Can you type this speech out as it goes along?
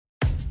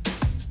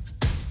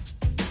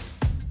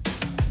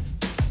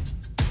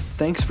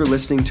Thanks for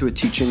listening to a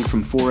teaching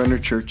from Forerunner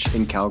Church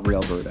in Calgary,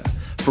 Alberta.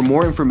 For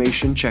more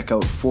information, check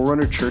out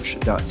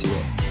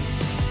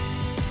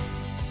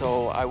forerunnerchurch.ca.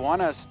 So I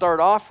want to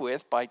start off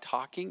by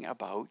talking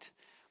about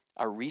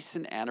a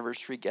recent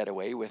anniversary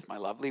getaway with my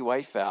lovely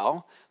wife,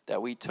 Val,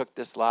 that we took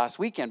this last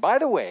weekend. By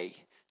the way,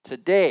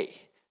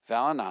 today,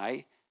 Val and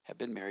I have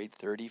been married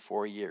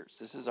 34 years.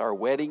 This is our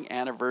wedding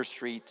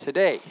anniversary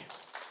today.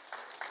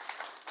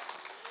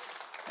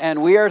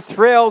 And we are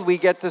thrilled we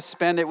get to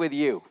spend it with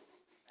you.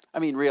 I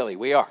mean, really,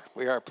 we are.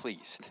 We are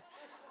pleased.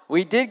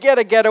 We did get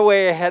a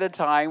getaway ahead of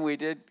time. We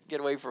did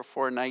get away for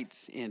 4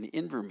 nights in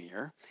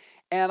Invermere.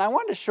 And I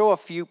wanted to show a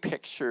few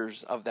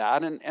pictures of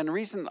that. And the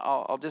reason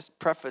I'll just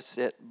preface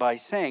it by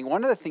saying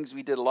one of the things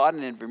we did a lot in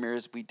Invermere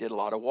is we did a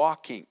lot of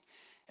walking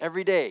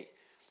every day.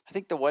 I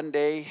think the one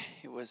day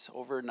it was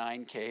over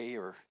 9K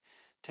or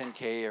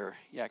 10K or,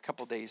 a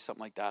couple days, something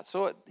like that.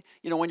 So,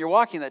 when you're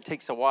walking, that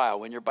takes a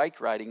while. When you're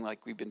bike riding,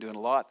 like we've been doing a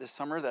lot this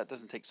summer, that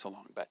doesn't take so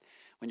long. But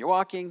when you're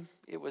walking,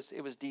 it was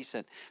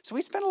decent. So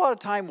we spent a lot of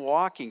time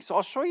walking. So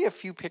I'll show you a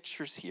few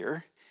pictures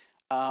here.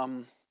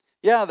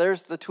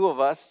 There's the two of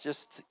us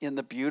just in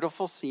the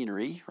beautiful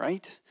scenery,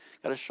 right?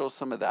 Got to show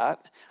some of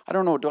that. I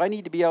don't know. Do I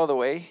need to be out of the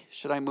way?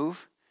 Should I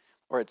move?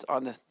 Or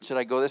should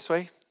I go this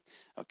way?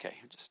 Okay,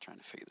 I'm just trying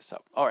to figure this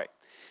out. All right.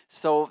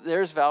 So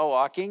there's Val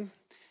walking.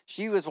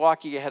 She was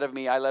walking ahead of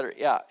me. I let her,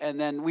 And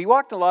then we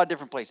walked a lot of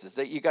different places.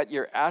 You got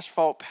your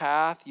asphalt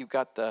path. You've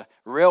got the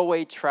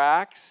railway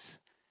tracks.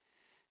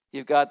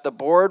 You've got the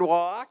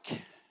boardwalk.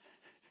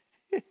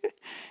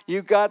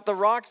 You've got the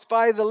rocks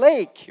by the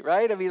lake,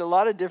 right? I mean, a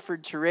lot of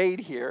different terrain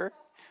here.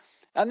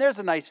 And there's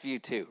a nice view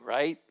too,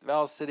 right?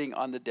 Val's sitting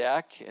on the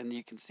deck, and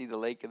you can see the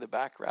lake in the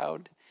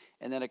background.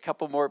 And then a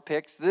couple more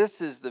pics.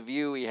 This is the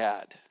view we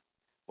had.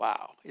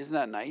 Wow, isn't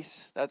that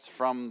nice? That's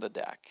from the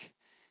deck.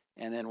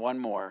 And then one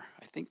more.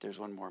 I think there's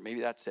one more. Maybe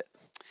that's it.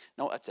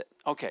 No, that's it.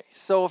 Okay,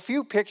 so a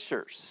few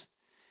pictures.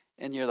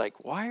 And you're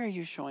like, why are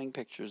you showing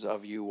pictures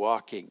of you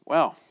walking?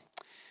 Well,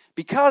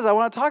 because I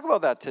want to talk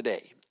about that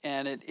today.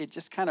 And it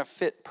just kind of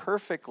fit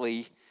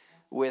perfectly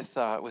with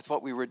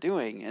what we were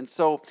doing. And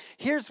so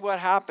here's what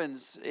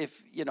happens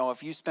if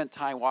you spent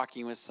time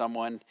walking with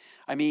someone.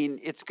 I mean,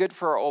 it's good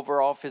for our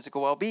overall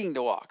physical well-being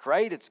to walk,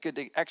 right? It's good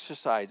to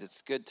exercise.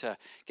 It's good to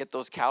get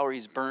those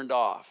calories burned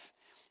off.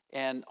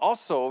 And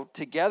also,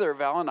 together,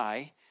 Val and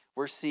I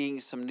were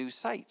seeing some new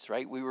sights,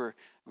 right? We were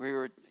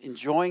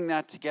enjoying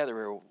that together.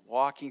 We were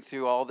walking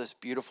through all this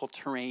beautiful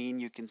terrain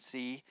you can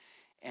see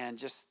and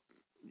just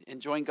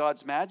enjoying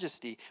God's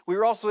majesty. We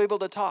were also able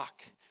to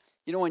talk.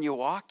 When you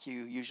walk,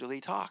 you usually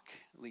talk,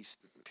 at least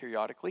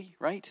periodically,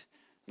 right?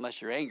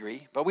 Unless you're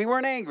angry. But we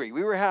weren't angry.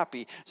 We were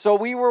happy. So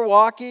we were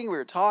walking. We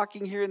were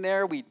talking here and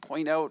there. We'd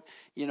point out,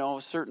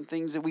 certain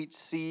things that we'd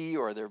see,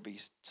 or there'd be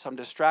some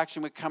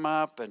distraction would come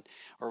up,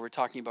 or we're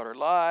talking about our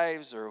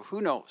lives, or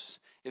who knows.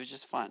 It was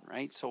just fun,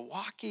 right? So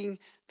walking,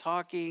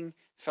 talking,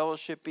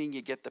 fellowshipping,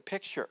 you get the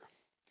picture.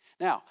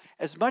 Now,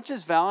 as much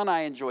as Val and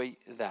I enjoy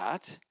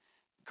that,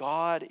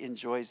 God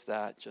enjoys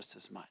that just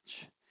as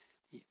much,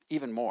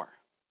 even more.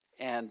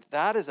 And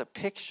that is a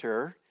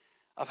picture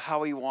of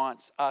how he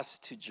wants us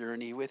to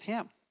journey with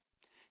him.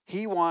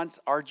 He wants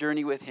our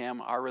journey with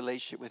him, our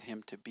relationship with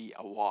him, to be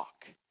a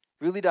walk.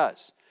 He really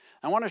does.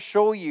 I want to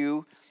show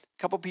you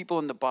a couple people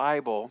in the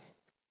Bible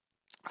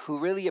who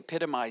really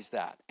epitomize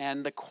that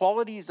and the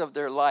qualities of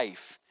their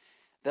life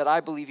that I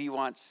believe he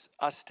wants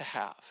us to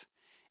have.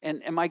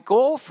 And my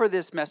goal for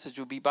this message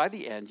would be by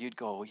the end, you'd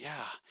go,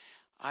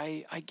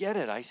 I get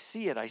it. I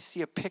see it. I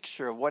see a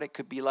picture of what it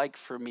could be like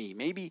for me.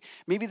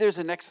 Maybe there's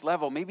a next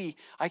level. Maybe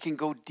I can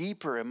go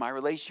deeper in my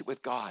relationship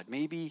with God.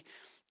 Maybe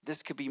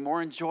this could be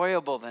more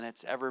enjoyable than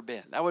it's ever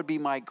been. That would be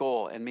my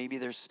goal, and maybe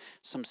there's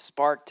some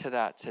spark to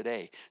that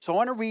today. So I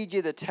want to read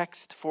you the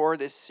text for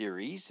this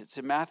series. It's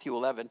in Matthew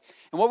 11.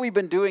 And what we've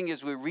been doing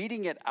is we're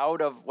reading it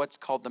out of what's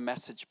called the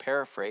Message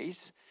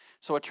Paraphrase.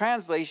 So a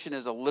translation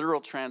is a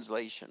literal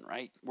translation,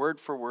 right? Word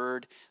for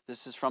word.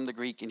 This is from the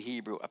Greek and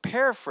Hebrew. A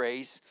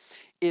paraphrase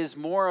is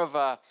more of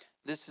a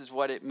this is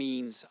what it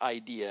means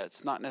idea.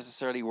 It's not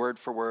necessarily word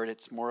for word.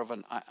 It's more of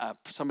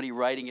somebody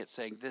writing it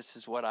saying, this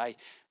is what I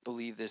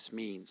believe this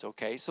means,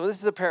 okay? So this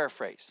is a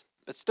paraphrase,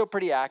 but still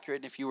pretty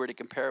accurate if you were to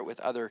compare it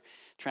with other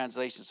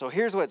translations. So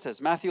here's what it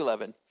says, Matthew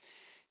 11. It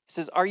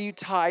says, are you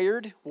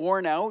tired,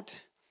 worn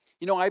out?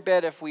 I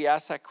bet if we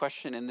ask that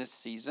question in this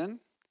season,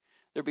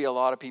 there'd be a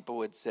lot of people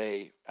would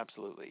say,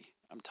 absolutely,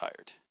 I'm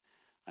tired.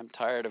 I'm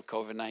tired of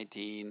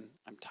COVID-19.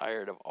 I'm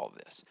tired of all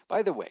this.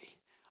 By the way,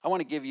 I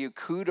want to give you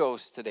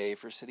kudos today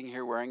for sitting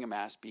here wearing a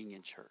mask, being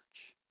in church.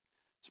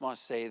 I just want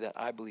to say that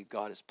I believe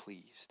God is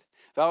pleased.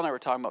 Val and I were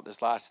talking about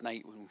this last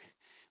night when we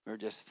were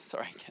just,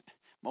 getting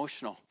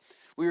emotional.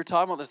 We were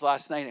talking about this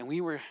last night, and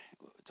we were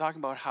talking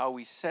about how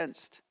we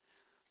sensed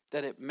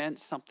that it meant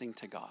something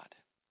to God.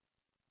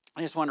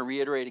 I just want to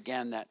reiterate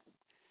again that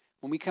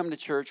when we come to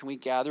church and we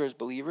gather as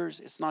believers,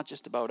 it's not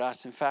just about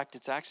us. In fact,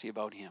 it's actually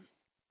about him,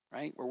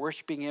 right? We're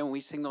worshiping him.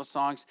 We sing those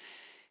songs.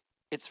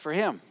 It's for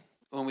him.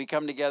 when we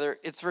come together,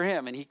 it's for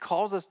him. And he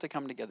calls us to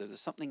come together.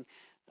 There's something,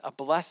 a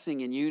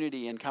blessing in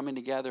unity and coming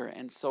together.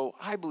 And so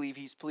I believe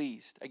he's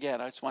pleased. Again,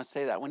 I just want to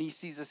say that. When he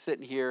sees us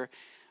sitting here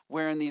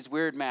wearing these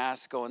weird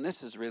masks going,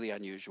 this is really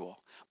unusual.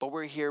 But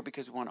we're here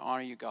because we want to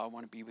honor you, God.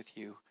 Want to be with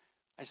you.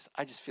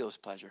 I just feel his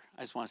pleasure.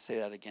 I just want to say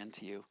that again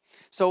to you.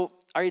 So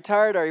are you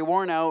tired? Are you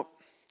worn out?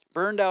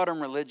 Burned out on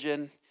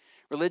religion?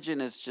 Religion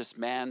is just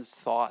man's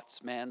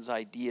thoughts, man's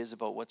ideas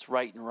about what's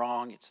right and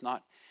wrong. It's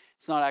not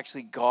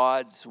actually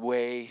God's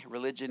way.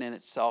 Religion in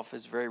itself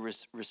is very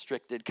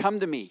restricted.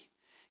 Come to me.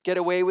 Get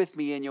away with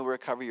me and you'll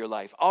recover your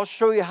life. I'll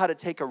show you how to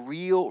take a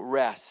real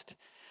rest.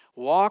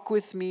 Walk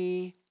with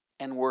me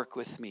and work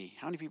with me.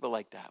 How many people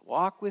like that?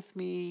 Walk with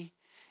me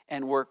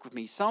and work with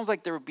me. Sounds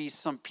like there would be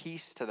some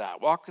peace to that.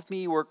 Walk with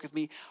me, work with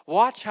me.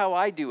 Watch how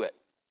I do it.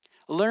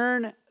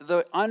 Learn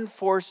the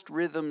unforced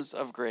rhythms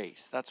of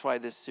grace. That's why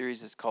this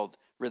series is called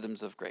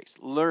Rhythms of Grace.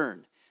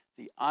 Learn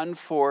the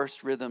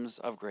unforced rhythms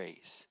of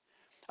grace.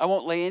 I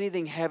won't lay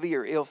anything heavy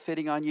or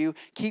ill-fitting on you.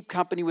 Keep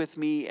company with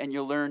me and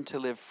you'll learn to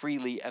live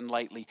freely and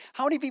lightly.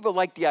 How many people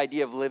like the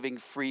idea of living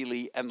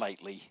freely and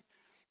lightly?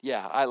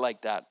 Yeah, I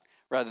like that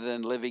rather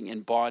than living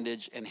in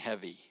bondage and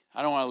heavy.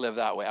 I don't want to live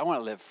that way. I want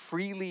to live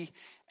freely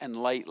and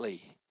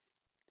lightly.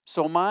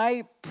 So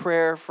my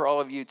prayer for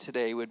all of you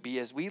today would be,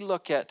 as we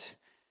look at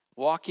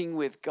walking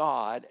with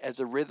God as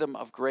a rhythm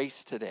of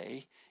grace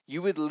today,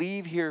 you would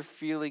leave here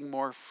feeling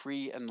more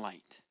free and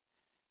light.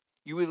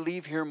 You would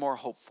leave here more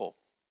hopeful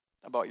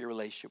about your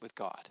relationship with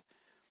God,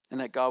 and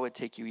that God would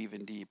take you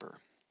even deeper.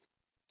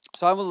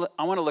 So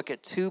I want to look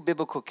at two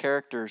biblical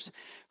characters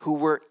who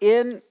were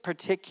in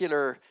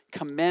particular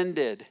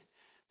commended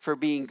for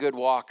being good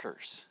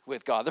walkers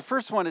with God. The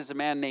first one is a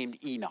man named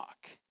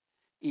Enoch.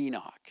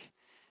 Enoch.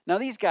 Now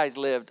these guys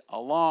lived a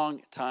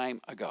long time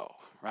ago,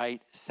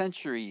 right?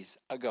 Centuries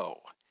ago.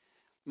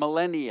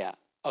 Millennia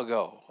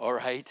ago, all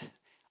right?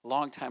 A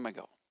long time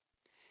ago.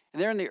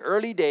 And they're in the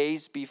early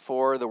days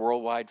before the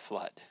worldwide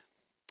flood.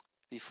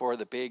 Before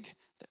the big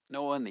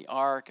Noah and the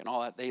ark and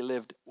all that. They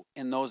lived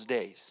in those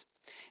days.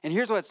 And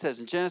here's what it says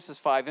in Genesis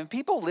 5. And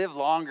people live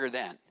longer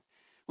then.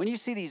 When you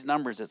see these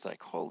numbers, it's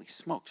like, holy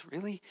smokes,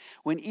 really?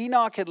 When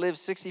Enoch had lived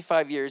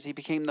 65 years, he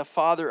became the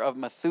father of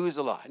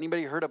Methuselah.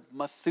 Anybody heard of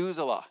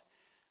Methuselah?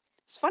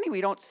 It's funny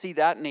we don't see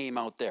that name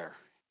out there.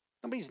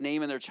 Nobody's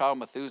naming their child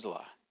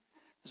Methuselah.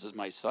 This is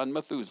my son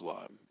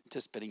Methuselah. I'm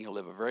anticipating he'll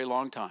live a very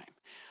long time.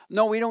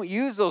 No, we don't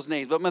use those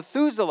names. But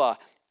Methuselah,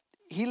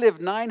 he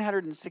lived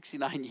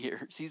 969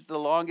 years. He's the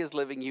longest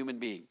living human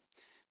being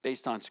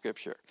based on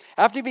Scripture.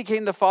 After he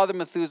became the father of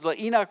Methuselah,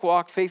 Enoch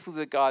walked faithfully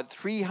with God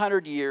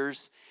 300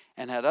 years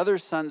and had other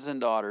sons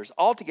and daughters.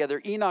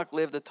 Altogether, Enoch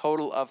lived a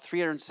total of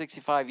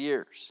 365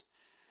 years.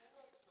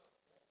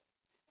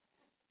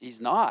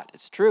 He's not.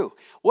 It's true.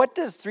 What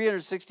does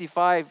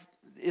 365,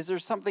 is there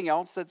something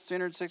else that's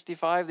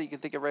 365 that you can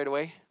think of right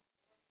away?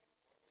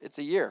 It's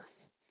a year.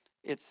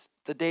 It's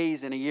the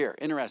days in a year.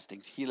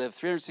 Interesting. He lived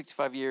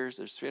 365 years.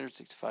 There's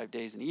 365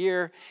 days in a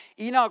year.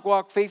 Enoch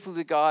walked faithfully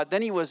with God.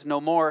 Then he was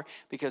no more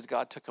because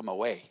God took him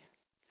away.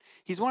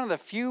 He's one of the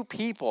few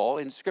people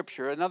in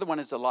Scripture, another one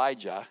is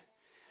Elijah,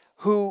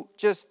 who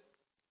just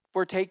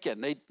were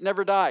taken. They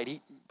never died. The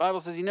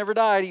Bible says he never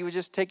died. He was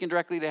just taken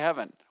directly to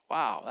heaven.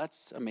 Wow,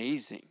 that's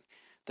amazing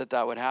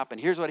that would happen.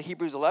 Here's what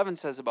Hebrews 11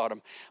 says about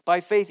him.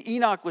 By faith,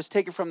 Enoch was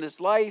taken from this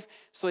life,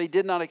 so he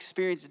did not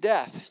experience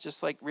death,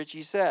 just like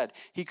Richie said.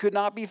 He could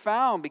not be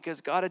found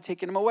because God had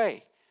taken him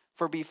away.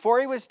 For before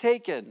he was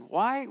taken,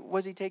 why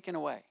was he taken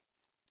away?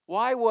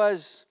 Why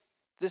was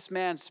this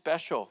man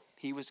special?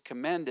 He was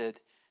commended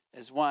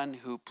as one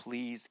who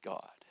pleased God.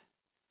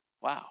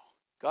 Wow.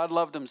 God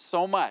loved him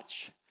so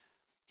much.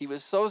 He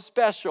was so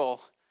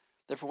special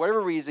that for whatever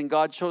reason,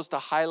 God chose to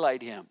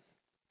highlight him.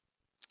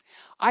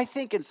 I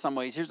think in some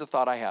ways, here's a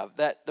thought I have,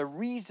 that the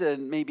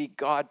reason maybe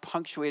God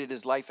punctuated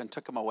his life and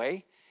took him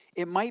away,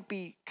 it might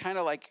be kind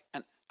of like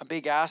a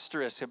big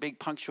asterisk, a big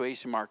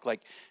punctuation mark.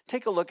 Like,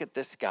 take a look at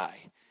this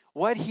guy.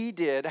 What he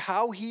did,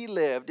 how he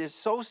lived is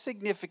so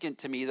significant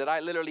to me that I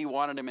literally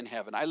wanted him in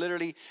heaven. I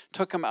literally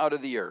took him out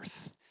of the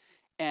earth.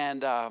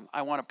 And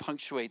I want to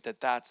punctuate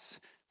that that's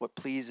what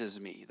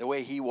pleases me, the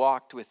way he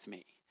walked with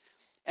me.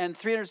 And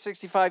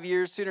 365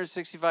 years,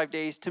 365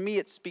 days, to me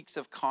it speaks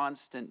of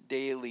constant,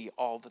 daily,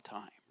 all the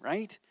time,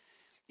 right?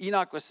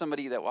 Enoch was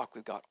somebody that walked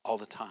with God all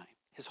the time,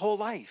 his whole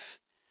life.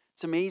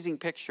 It's an amazing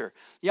picture.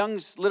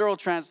 Young's literal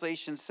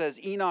translation says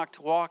Enoch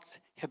walked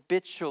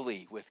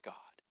habitually with God.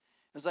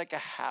 It was like a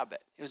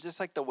habit. It was just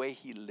like the way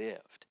he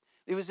lived.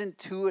 It was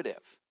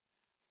intuitive.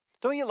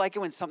 Don't you like it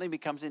when something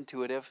becomes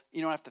intuitive?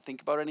 You don't have to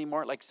think about it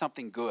anymore, like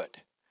something good.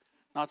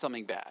 Not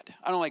something bad.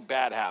 I don't like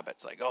bad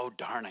habits. Like, oh,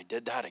 darn, I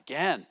did that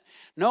again.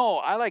 No,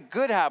 I like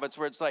good habits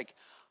where it's like,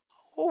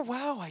 oh,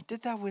 wow, I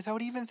did that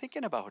without even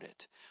thinking about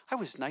it. I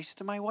was nice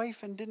to my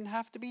wife and didn't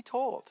have to be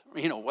told.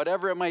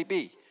 Whatever it might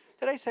be.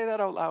 Did I say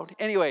that out loud?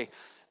 Anyway,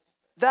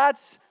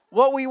 that's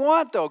what we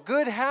want, though.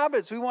 Good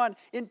habits. We want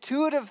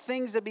intuitive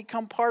things that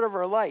become part of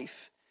our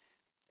life.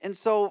 And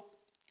so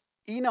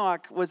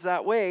Enoch was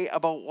that way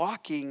about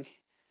walking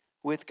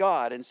with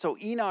God. And so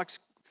Enoch's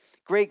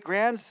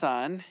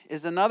great-grandson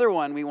is another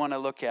one we want to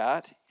look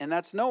at, and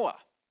that's Noah.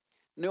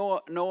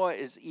 Noah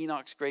is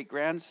Enoch's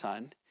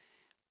great-grandson.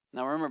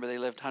 Now remember, they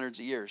lived hundreds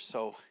of years,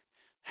 so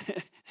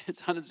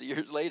it's hundreds of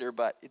years later,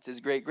 but it's his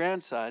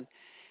great-grandson.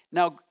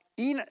 Now,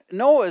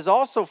 Noah is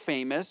also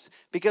famous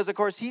because, of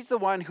course, he's the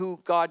one who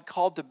God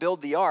called to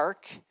build the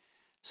ark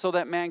so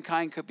that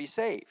mankind could be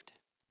saved.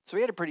 So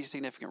he had a pretty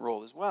significant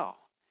role as well.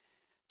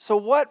 So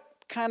what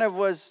kind of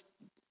was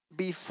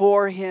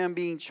before him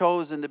being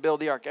chosen to build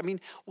the ark? I mean,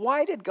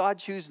 why did God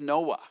choose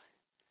Noah?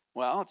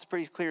 Well, it's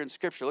pretty clear in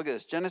Scripture. Look at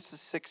this.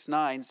 Genesis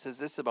 6:9 says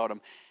this about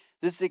him.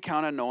 This is the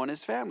account of Noah and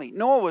his family.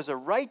 Noah was a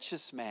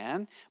righteous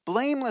man,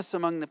 blameless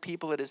among the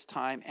people at his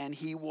time, and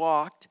he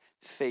walked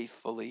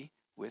faithfully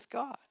with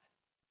God.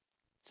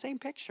 Same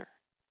picture.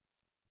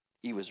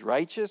 He was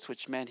righteous,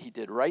 which meant he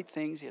did right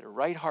things. He had a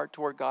right heart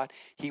toward God.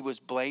 He was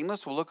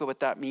blameless. We'll look at what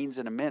that means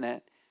in a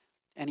minute.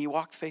 And he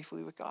walked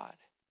faithfully with God.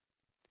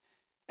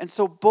 And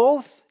so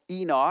both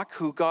Enoch,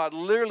 who God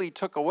literally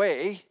took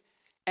away,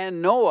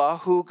 and Noah,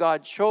 who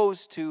God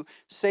chose to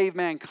save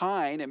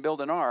mankind and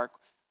build an ark,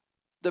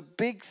 the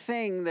big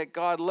thing that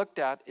God looked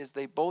at is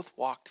they both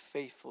walked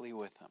faithfully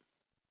with him.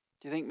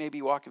 Do you think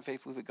maybe walking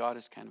faithfully with God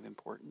is kind of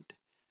important?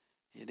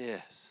 It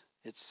is.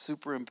 It's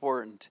super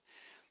important.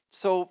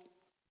 So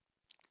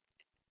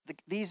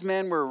these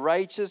men were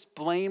righteous,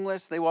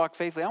 blameless. They walked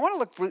faithfully. I want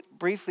to look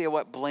briefly at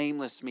what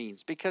blameless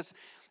means, because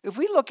if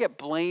we look at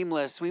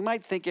blameless, we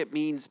might think it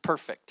means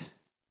perfect.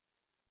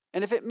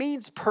 And if it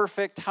means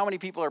perfect, how many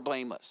people are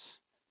blameless?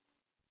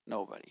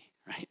 Nobody,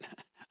 right?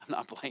 I'm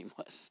not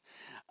blameless.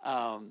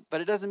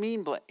 But it doesn't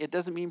mean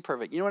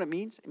perfect. You know what it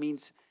means? It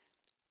means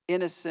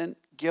innocent,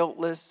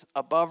 guiltless,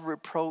 above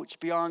reproach,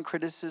 beyond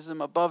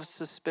criticism, above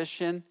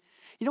suspicion.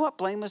 You know what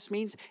blameless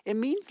means? It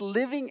means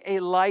living a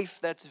life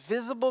that's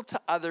visible to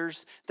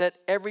others, that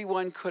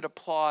everyone could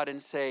applaud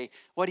and say,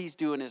 what he's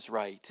doing is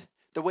right.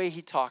 The way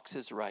he talks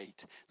is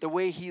right. The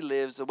way he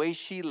lives, the way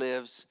she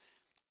lives,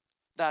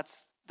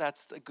 that's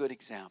a good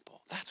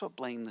example. That's what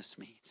blameless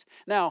means.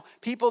 Now,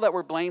 people that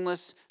were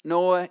blameless,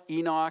 Noah,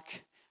 Enoch,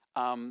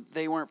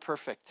 they weren't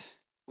perfect.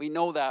 We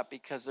know that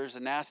because there's a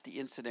nasty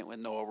incident with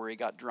Noah where he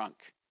got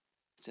drunk.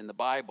 It's in the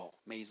Bible,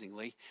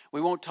 amazingly. We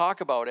won't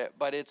talk about it,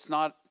 but it's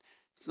not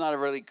a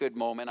really good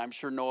moment. I'm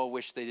sure Noah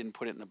wished they didn't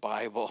put it in the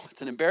Bible.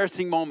 It's an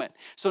embarrassing moment.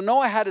 So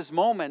Noah had his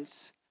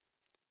moments,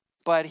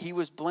 but he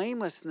was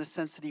blameless in the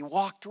sense that he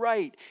walked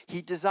right.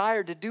 He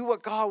desired to do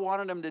what God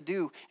wanted him to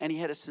do, and he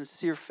had a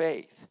sincere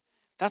faith.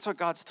 That's what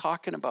God's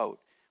talking about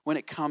when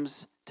it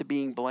comes to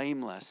being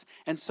blameless.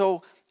 And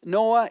so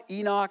Noah,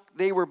 Enoch,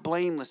 they were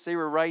blameless. They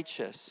were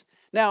righteous.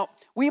 Now,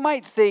 we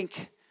might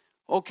think,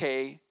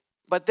 okay,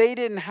 but they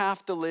didn't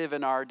have to live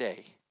in our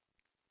day.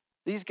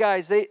 These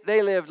guys, they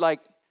lived like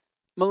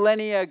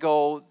millennia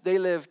ago. They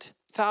lived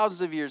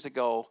thousands of years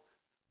ago.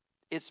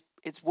 It's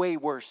way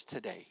worse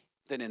today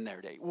than in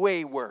their day.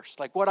 Way worse.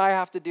 Like what I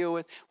have to deal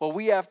with, what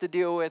we have to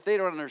deal with, they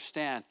don't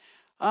understand.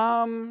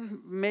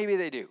 Maybe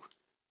they do.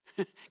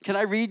 Can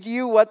I read to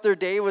you what their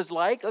day was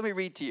like? Let me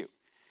read to you.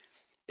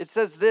 It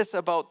says this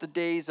about the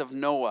days of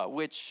Noah,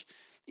 which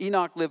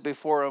Enoch lived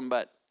before him,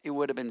 but it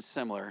would have been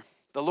similar.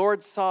 The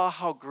Lord saw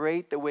how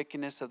great the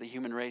wickedness of the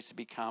human race had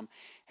become,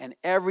 and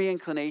every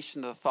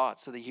inclination of the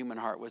thoughts of the human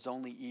heart was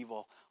only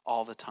evil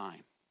all the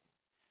time.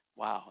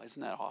 Wow,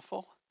 isn't that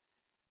awful?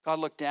 God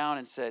looked down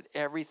and said,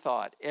 every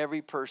thought,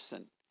 every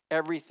person,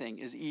 everything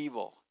is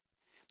evil.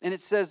 And it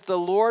says, the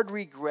Lord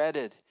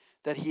regretted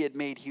that he had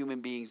made human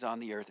beings on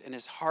the earth, and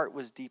his heart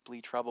was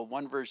deeply troubled.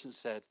 One version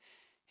said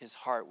his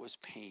heart was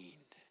pained.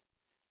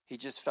 He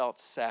just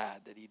felt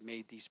sad that he'd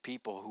made these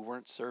people who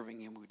weren't serving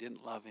him, who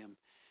didn't love him,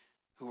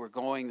 who were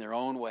going their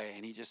own way,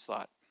 and he just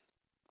thought.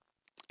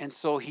 And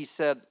so he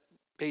said,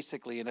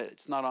 basically, and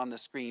it's not on the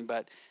screen,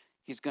 but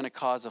he's going to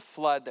cause a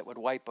flood that would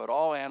wipe out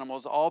all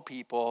animals, all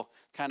people,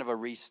 kind of a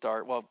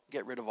restart. Well,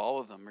 get rid of all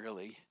of them,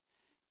 really.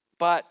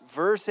 But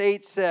verse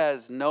 8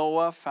 says,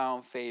 Noah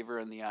found favor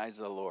in the eyes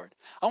of the Lord.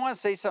 I want to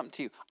say something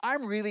to you.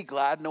 I'm really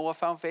glad Noah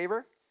found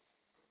favor,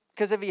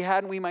 because if he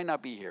hadn't, we might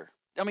not be here.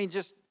 I mean,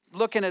 just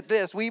looking at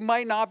this, we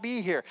might not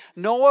be here.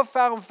 Noah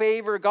found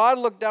favor. God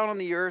looked down on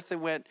the earth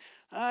and went,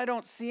 I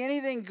don't see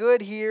anything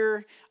good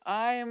here.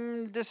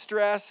 I'm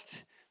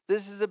distressed.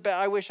 This is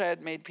I wish I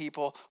had made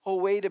people. Oh,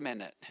 wait a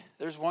minute.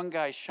 There's one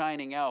guy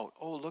shining out.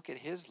 Oh, look at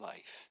his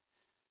life.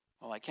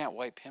 Well, I can't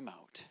wipe him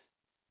out.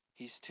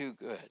 He's too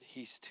good.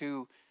 He's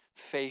too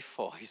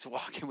faithful. He's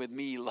walking with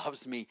me. He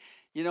loves me.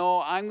 You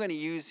know, I'm going to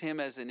use him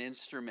as an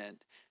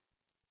instrument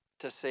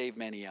to save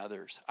many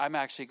others. I'm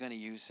actually going to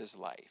use his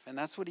life. And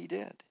that's what he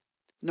did.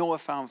 Noah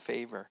found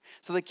favor.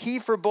 So the key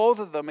for both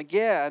of them,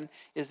 again,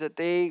 is that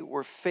they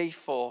were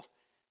faithful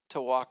to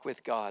walk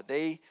with God.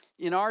 They,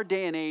 in our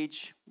day and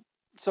age,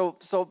 so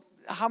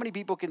how many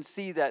people can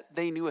see that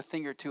they knew a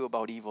thing or two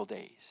about evil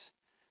days?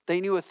 They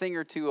knew a thing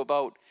or two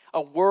about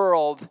a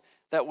world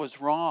that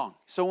was wrong.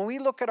 So when we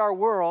look at our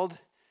world,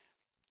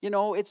 you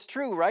know, it's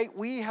true, right?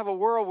 We have a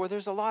world where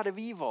there's a lot of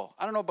evil.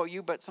 I don't know about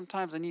you, but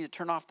sometimes I need to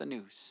turn off the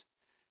news.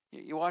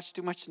 You watch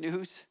too much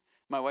news?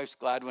 My wife's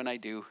glad when I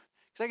do,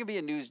 Because I can be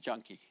a news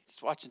junkie,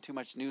 just watching too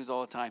much news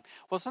all the time.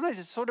 Well, sometimes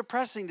it's so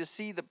depressing to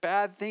see the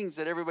bad things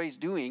that everybody's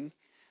doing.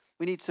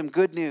 We need some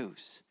good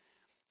news.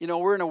 You know,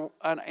 we're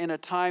in a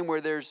time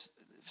where there's,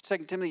 2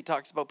 Timothy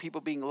talks about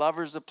people being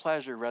lovers of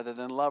pleasure rather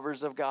than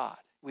lovers of God.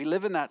 We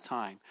live in that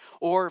time.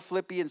 Or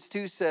Philippians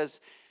 2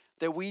 says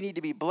that we need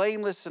to be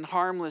blameless and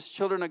harmless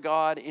children of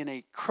God in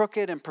a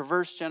crooked and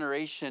perverse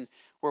generation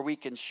where we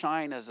can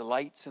shine as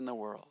lights in the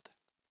world.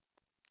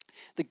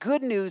 The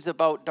good news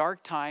about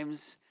dark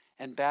times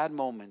and bad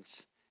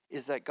moments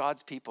is that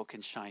God's people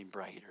can shine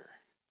brighter.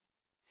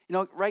 You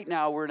know, right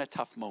now we're in a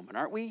tough moment,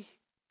 aren't we?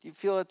 Do you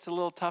feel it's a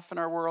little tough in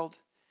our world?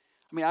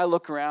 I mean, I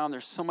look around,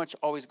 there's so much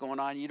always going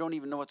on. You don't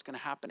even know what's going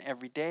to happen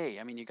every day.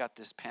 I mean, you got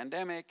this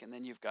pandemic, and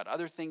then you've got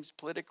other things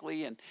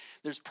politically, and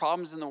there's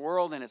problems in the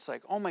world, and it's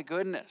like, oh my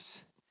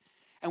goodness.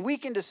 And we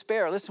can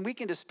despair. Listen, we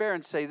can despair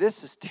and say,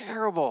 this is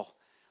terrible.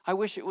 I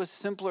wish it was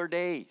simpler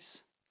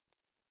days.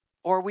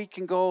 Or we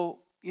can go,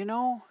 you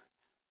know,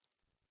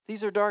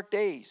 these are dark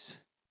days.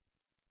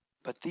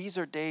 But these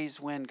are days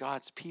when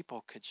God's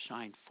people could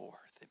shine forth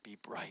and be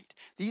bright.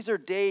 These are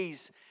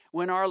days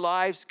when our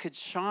lives could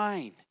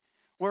shine,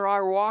 where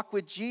our walk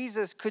with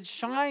Jesus could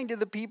shine to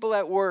the people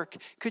at work,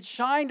 could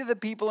shine to the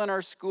people in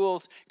our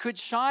schools, could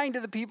shine to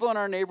the people in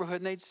our neighborhood,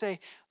 and they'd say,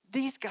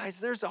 these guys,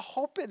 there's a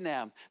hope in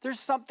them. There's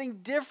something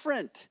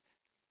different.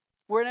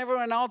 When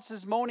everyone else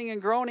is moaning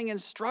and groaning and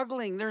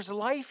struggling, there's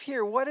life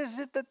here. What is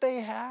it that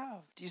they have?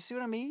 Do you see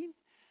what I mean?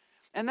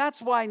 And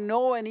that's why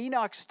Noah and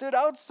Enoch stood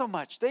out so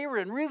much. They were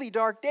in really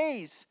dark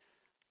days,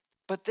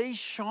 but they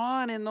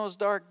shone in those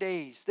dark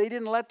days. They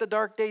didn't let the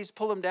dark days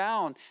pull them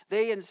down.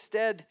 They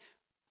instead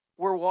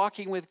were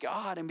walking with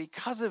God, and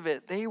because of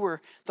it,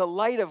 the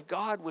light of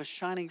God was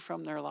shining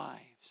from their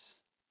lives.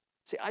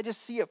 See, I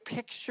just see a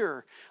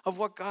picture of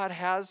what God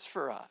has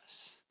for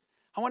us.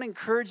 I want to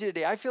encourage you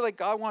today. I feel like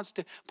God wants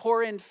to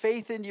pour in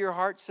faith into your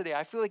hearts today.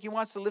 I feel like he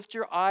wants to lift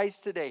your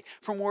eyes today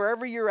from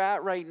wherever you're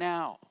at right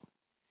now.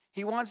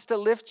 He wants to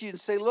lift you and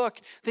say,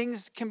 look,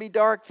 things can be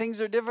dark,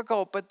 things are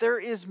difficult, but there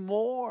is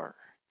more.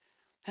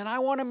 And I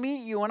want to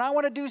meet you, and I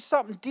want to do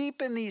something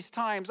deep in these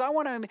times. I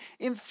want to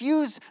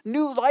infuse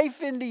new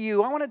life into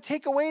you. I want to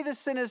take away the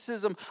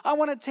cynicism. I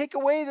want to take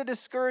away the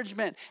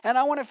discouragement, and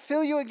I want to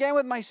fill you again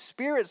with my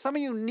spirit. Some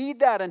of you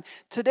need that, and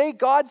today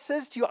God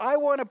says to you, I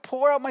want to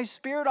pour out my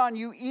spirit on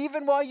you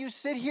even while you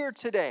sit here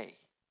today.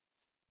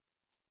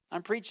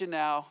 I'm preaching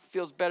now.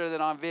 Feels better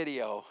than on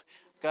video.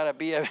 Got to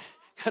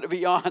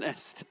be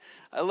honest.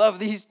 I love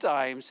these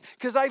times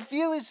because I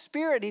feel his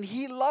spirit, and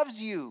he loves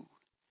you.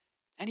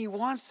 And he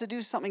wants to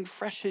do something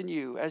fresh in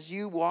you as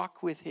you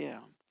walk with him.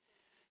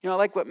 You know, I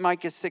like what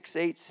Micah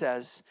 6:8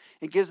 says.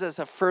 It gives us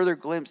a further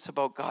glimpse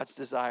about God's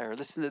desire.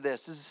 Listen to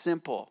this. This is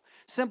simple.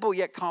 Simple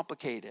yet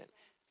complicated.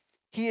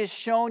 He has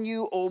shown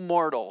you, O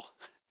mortal.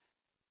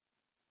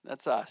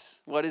 That's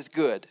us. What is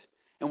good?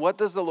 And what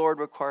does the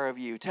Lord require of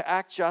you? To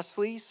act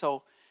justly,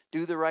 so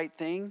do the right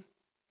thing.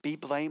 Be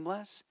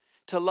blameless.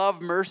 To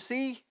love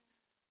mercy,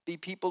 be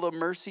people of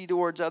mercy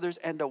towards others.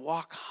 And to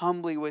walk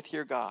humbly with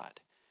your God.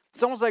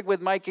 It's almost like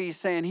with Micah, he's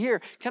saying,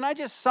 here, can I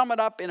just sum it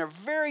up in a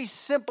very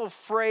simple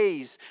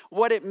phrase,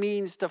 what it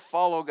means to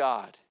follow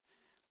God?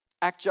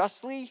 Act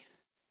justly,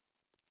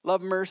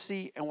 love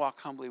mercy, and walk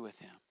humbly with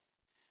him.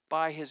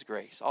 By his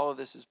grace. All of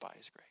this is by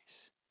his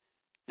grace.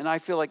 And I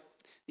feel like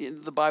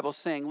the Bible's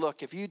saying,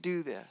 look, if you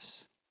do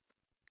this,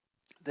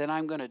 then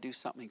I'm going to do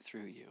something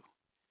through you.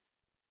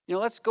 You know,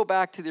 let's go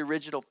back to the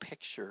original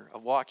picture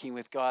of walking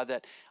with God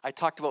that I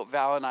talked about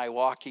Val and I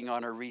walking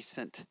on a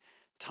recent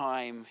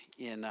time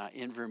in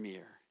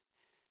Vermeer.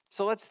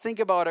 So let's think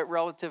about it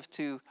relative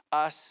to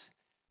us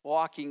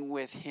walking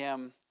with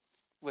him,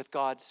 with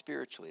God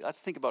spiritually.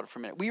 Let's think about it for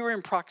a minute. We were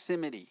in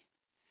proximity.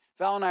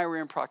 Val and I were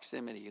in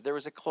proximity. There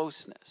was a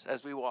closeness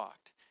as we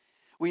walked.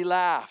 We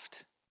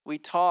laughed. We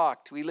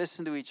talked. We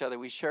listened to each other.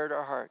 We shared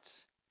our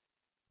hearts.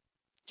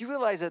 Do you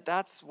realize that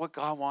that's what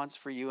God wants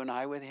for you and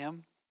I with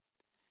him?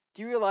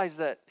 Do you realize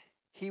that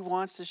he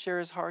wants to share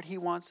his heart? He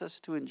wants us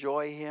to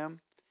enjoy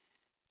him.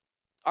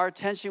 Our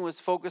attention was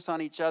focused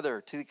on each other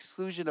to the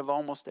exclusion of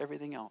almost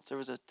everything else. There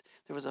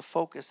was a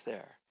focus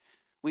there.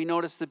 We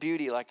noticed the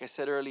beauty, like I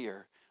said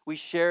earlier. We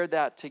shared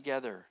that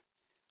together.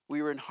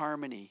 We were in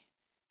harmony,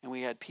 and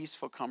we had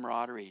peaceful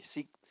camaraderie.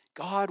 See,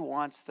 God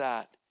wants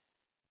that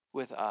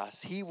with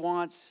us. He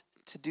wants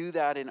to do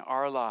that in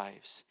our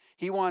lives.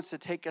 He wants to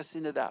take us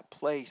into that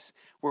place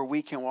where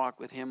we can walk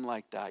with him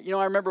like that. You know,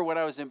 I remember when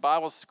I was in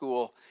Bible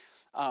school,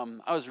 I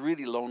was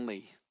really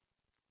lonely.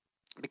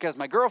 Because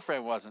my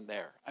girlfriend wasn't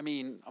there. I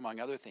mean, among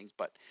other things,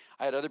 but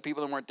I had other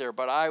people that weren't there.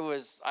 But I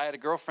had a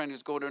girlfriend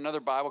who's going to another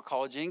Bible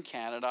college in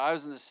Canada. I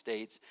was in the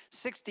States.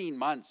 16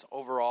 months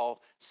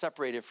overall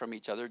separated from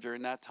each other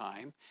during that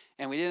time.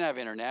 And we didn't have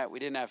internet. We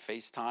didn't have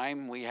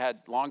FaceTime. We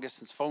had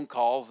long-distance phone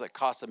calls that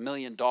cost $1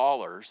 million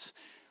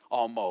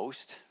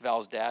almost.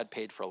 Val's dad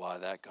paid for a lot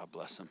of that. God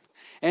bless him.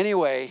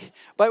 Anyway,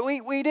 but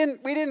we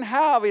didn't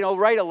have,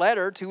 write a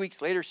letter. 2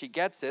 weeks later, she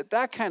gets it.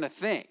 That kind of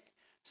thing.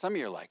 Some of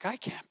you are like, I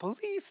can't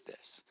believe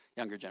this,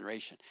 younger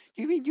generation.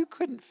 You mean you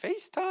couldn't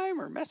FaceTime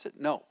or message?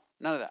 No,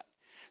 none of that.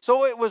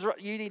 So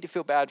you need to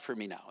feel bad for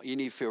me now. You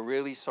need to feel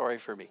really sorry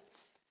for me.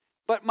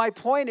 But my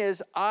point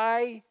is,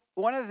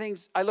 one of the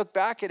things, I look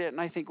back at it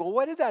and I think, well,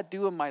 what did that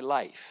do in my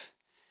life?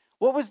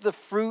 What was the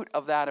fruit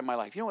of that in my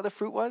life? You know what the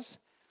fruit was?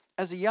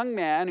 As a young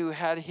man who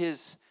had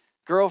his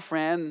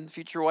girlfriend,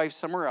 future wife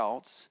somewhere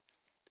else,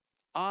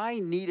 I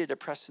needed to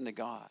press into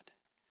God.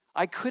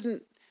 I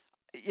couldn't,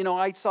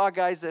 I saw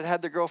guys that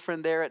had their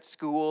girlfriend there at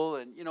school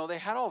and, they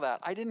had all that.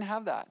 I didn't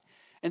have that.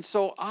 And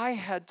so I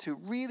had to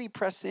really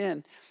press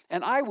in,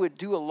 and I would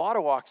do a lot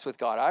of walks with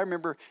God. I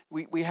remember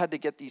we had to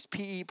get these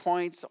PE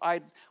points.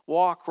 I'd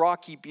walk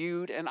Rocky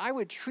Butte, and I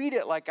would treat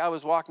it like I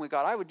was walking with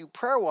God. I would do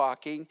prayer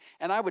walking,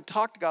 and I would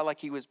talk to God like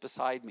he was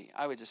beside me.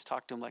 I would just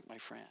talk to him like my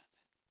friend.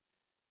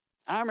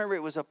 And I remember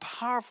it was a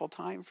powerful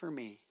time for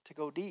me to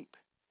go deep.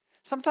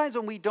 Sometimes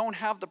when we don't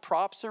have the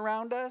props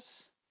around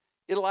us,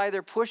 it'll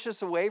either push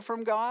us away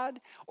from God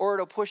or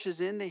it'll push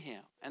us into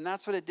him. And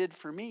that's what it did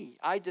for me.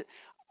 I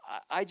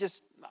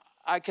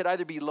could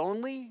either be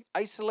lonely,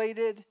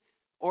 isolated,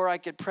 or I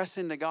could press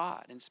into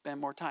God and spend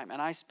more time.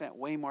 And I spent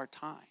way more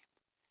time.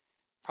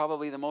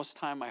 Probably the most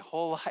time my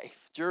whole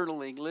life,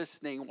 journaling,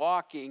 listening,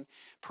 walking,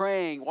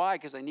 praying. Why?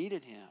 Because I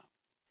needed him.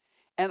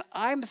 And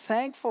I'm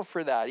thankful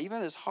for that.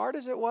 Even as hard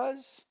as it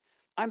was,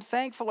 I'm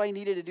thankful I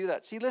needed to do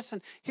that. See,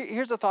 listen,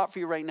 here's a thought for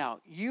you right now.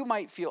 You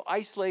might feel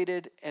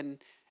isolated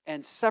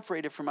and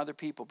separated from other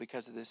people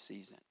because of this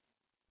season.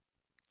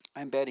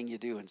 I'm betting you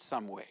do in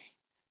some way,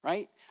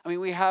 right? I mean,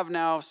 we have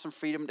now some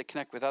freedom to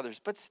connect with others,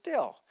 but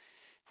still,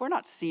 we're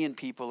not seeing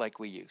people like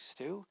we used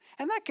to.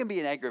 And that can be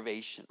an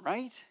aggravation,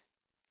 right?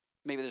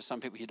 Maybe there's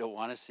some people you don't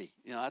want to see.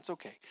 That's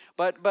okay.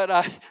 But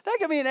that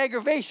can be an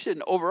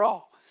aggravation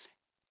overall.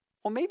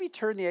 Well, maybe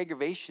turn the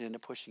aggravation into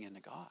pushing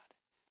into God.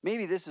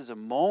 Maybe this is a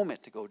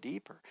moment to go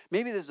deeper.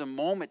 Maybe this is a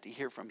moment to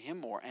hear from him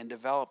more and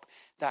develop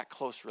that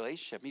close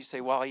relationship. You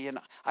say, well,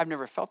 I've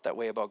never felt that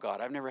way about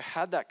God. I've never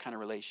had that kind of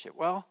relationship.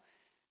 Well,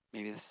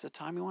 maybe this is the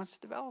time he wants to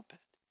develop it.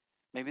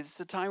 Maybe this is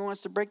the time he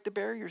wants to break the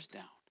barriers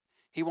down.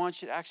 He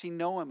wants you to actually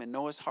know him and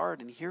know his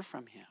heart and hear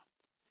from him.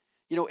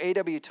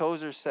 A.W.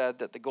 Tozer said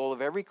that the goal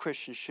of every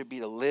Christian should be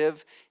to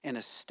live in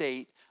a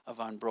state of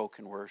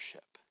unbroken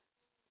worship.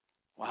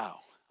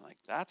 Wow,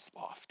 that's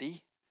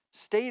lofty.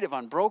 State of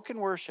unbroken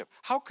worship.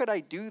 How could I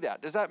do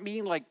that? Does that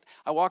mean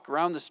I walk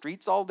around the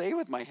streets all day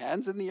with my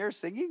hands in the air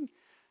singing?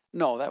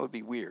 No, that would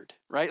be weird,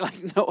 right?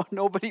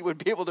 Nobody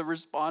would be able to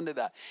respond to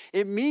that.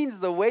 It means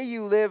the way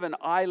you live and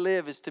I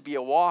live is to be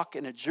a walk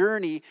and a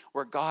journey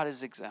where God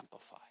is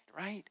exemplified,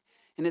 right?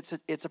 And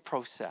it's a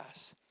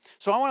process.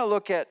 So I want to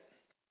look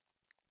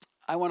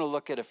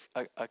at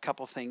a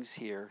couple things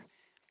here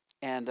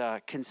and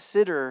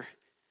consider.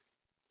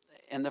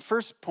 And the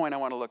first point I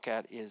want to look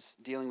at is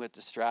dealing with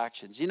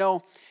distractions.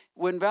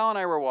 When Val and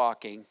I were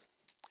walking,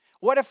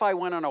 what if I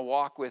went on a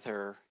walk with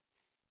her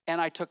and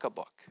I took a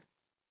book?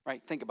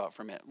 Right? Think about it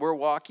for a minute. We're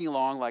walking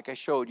along like I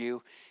showed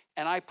you,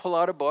 and I pull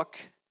out a book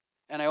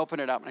and I open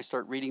it up and I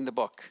start reading the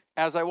book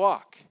as I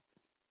walk.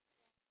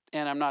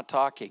 And I'm not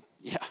talking.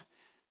 Yeah.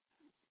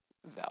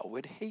 Val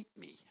would hate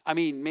me. I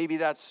mean, maybe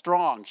that's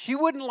strong. She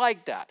wouldn't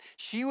like that.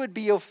 She would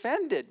be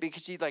offended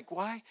because she's like,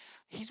 why?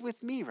 He's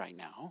with me right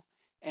now.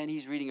 And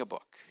he's reading a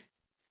book.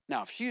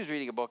 Now, if she was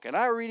reading a book and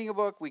I were reading a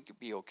book, we could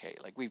be okay.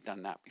 We've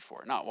done that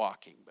before. Not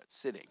walking, but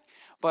sitting.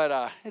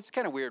 But it's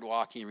kind of weird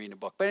walking and reading a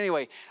book. But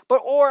anyway,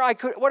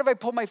 what if I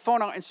pulled my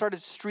phone out and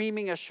started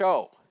streaming a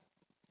show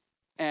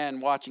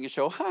and watching a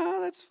show?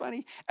 That's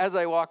funny. As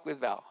I walk with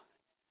Val.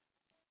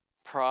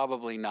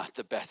 Probably not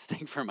the best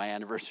thing for my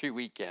anniversary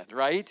weekend,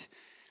 right?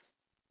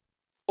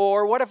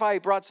 Or what if I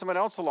brought someone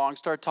else along,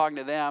 started talking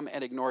to them,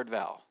 and ignored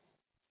Val?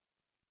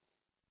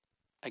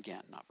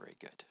 Again, not very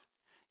good.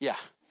 Yeah,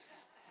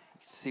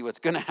 see what's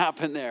going to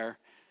happen there.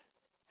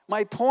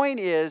 My point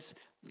is,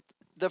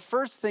 the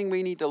first thing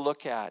we need to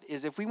look at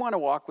is if we want to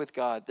walk with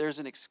God, there's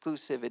an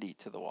exclusivity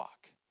to the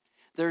walk.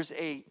 There's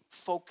a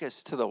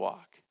focus to the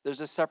walk. There's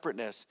a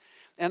separateness.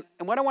 And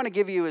what I want to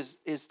give you is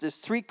this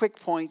 3 quick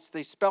points.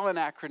 They spell an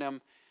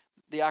acronym.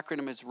 The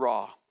acronym is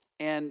RAW.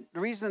 And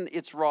the reason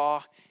it's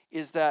raw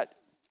is that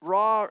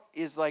raw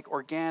is like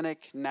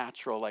organic,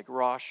 natural, like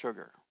raw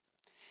sugar.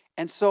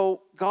 And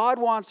so God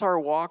wants our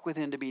walk with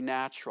him to be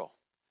natural,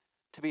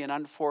 to be an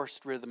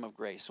unforced rhythm of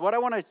grace. What I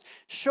want to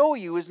show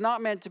you is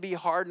not meant to be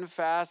hard and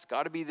fast,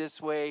 got to be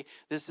this way,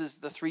 this is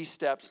the 3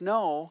 steps.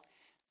 No,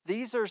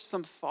 these are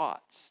some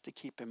thoughts to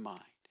keep in mind,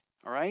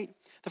 all right?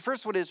 The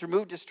first one is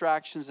remove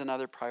distractions and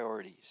other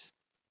priorities.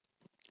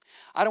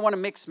 I don't want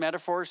to mix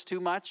metaphors too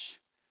much,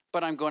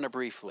 but I'm going to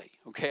briefly,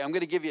 okay? I'm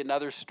going to give you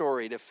another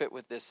story to fit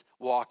with this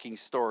walking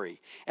story.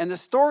 And the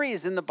story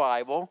is in the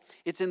Bible.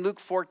 It's in Luke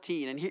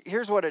 14, and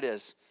here's what it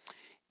is.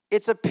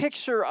 It's a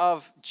picture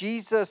of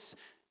Jesus.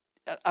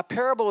 A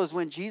parable is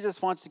when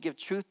Jesus wants to give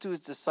truth to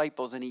his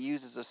disciples, and he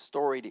uses a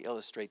story to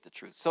illustrate the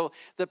truth. So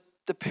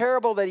the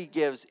parable that he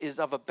gives is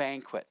of a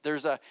banquet.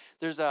 There's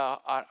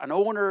an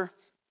owner,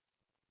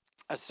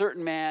 a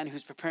certain man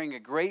who's preparing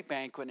a great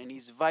banquet, and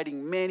he's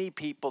inviting many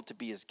people to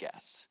be his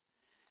guests.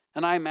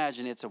 And I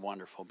imagine it's a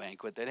wonderful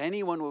banquet that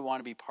anyone would want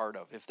to be part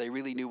of if they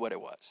really knew what it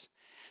was.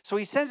 So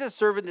he sends his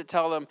servant to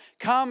tell them,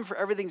 come, for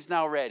everything's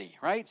now ready,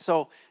 right?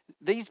 So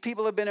these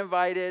people have been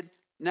invited.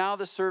 Now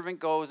the servant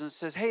goes and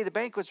says, hey, the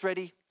banquet's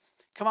ready.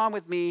 Come on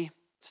with me.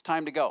 It's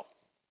time to go.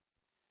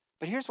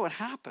 But here's what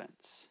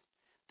happens.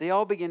 They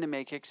all begin to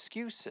make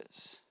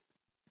excuses.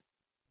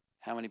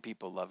 How many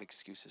people love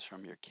excuses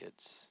from your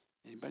kids?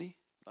 Anybody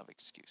love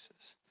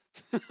excuses?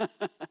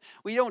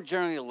 We don't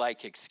generally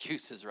like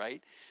excuses,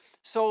 right?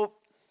 So,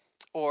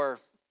 or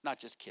not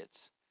just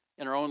kids.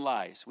 In our own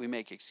lives, we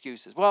make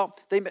excuses. Well,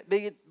 they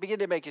begin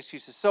to make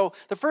excuses. So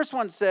the first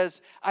one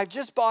says, I've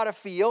just bought a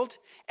field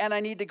and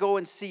I need to go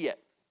and see it.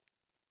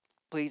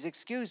 Please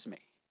excuse me.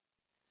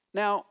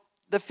 Now,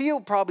 the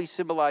field probably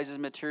symbolizes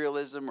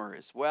materialism or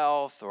his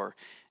wealth or,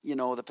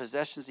 the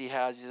possessions he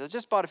has. He says, I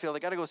just bought a field. I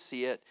got to go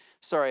see it.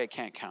 Sorry, I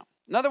can't come.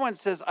 Another one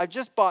says, I've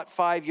just bought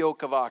 5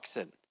 yoke of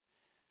oxen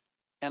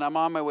and I'm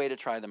on my way to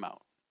try them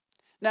out.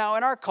 Now,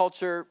 in our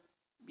culture,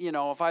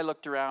 if I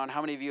looked around,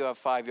 how many of you have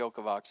 5 yoke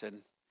of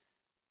oxen?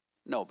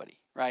 Nobody,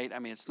 right? I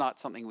mean, it's not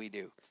something we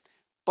do.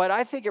 But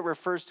I think it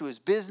refers to his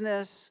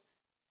business,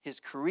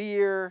 his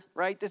career,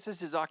 right? This is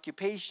his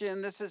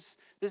occupation. This is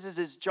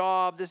his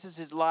job. This is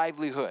his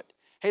livelihood.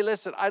 Hey,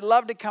 listen, I'd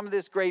love to come to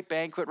this great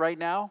banquet right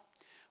now,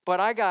 but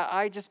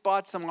I just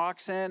bought some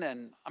oxen,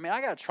 and I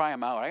got to try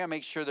them out. I got to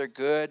make sure they're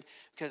good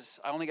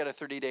because I only got a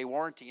 30-day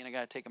warranty, and I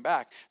got to take them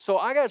back. So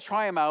I got to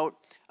try them out.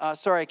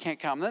 Sorry, I can't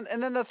come.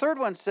 And then the third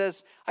one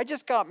says, I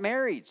just got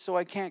married, so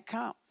I can't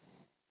come.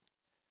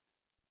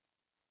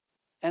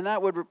 And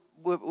that would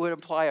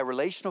imply a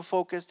relational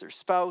focus, their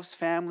spouse,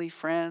 family,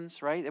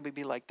 friends, right? It would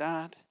be like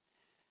that.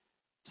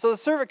 So the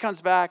servant comes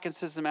back and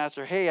says to the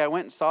master, hey, I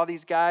went and saw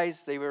these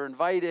guys. They were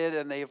invited,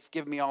 and they've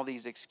given me all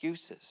these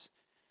excuses.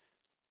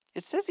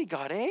 It says he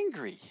got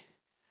angry.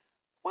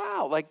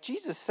 Wow, like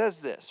Jesus says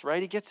this,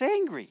 right? He gets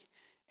angry.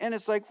 And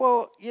it's like,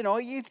 well,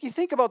 you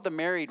think about the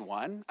married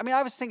one.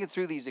 I was thinking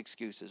through these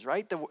excuses,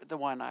 right? The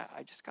one,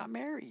 I just got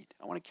married.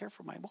 I want to care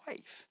for my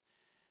wife.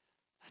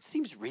 That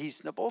seems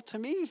reasonable to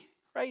me.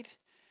 Right?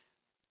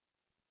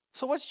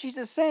 So what's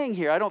Jesus saying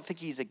here? I don't think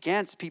he's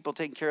against people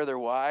taking care of their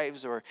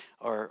wives or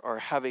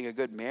having a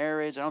good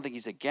marriage. I don't think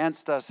he's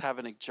against us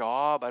having a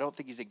job. I don't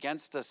think he's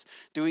against us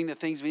doing the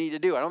things we need to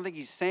do. I don't think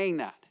he's saying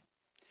that.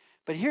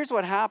 But here's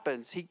what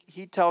happens.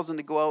 He tells them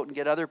to go out and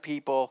get other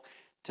people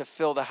to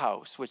fill the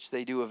house, which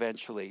they do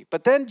eventually.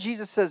 But then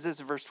Jesus says this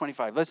in verse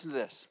 25. Listen to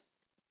this.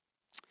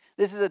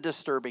 This is a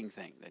disturbing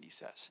thing that he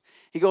says.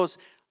 He goes,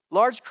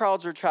 large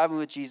crowds are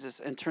traveling with Jesus,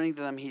 and turning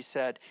to them, he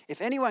said,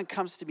 if anyone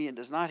comes to me and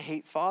does not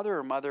hate father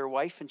or mother,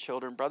 wife and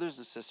children, brothers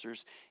and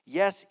sisters,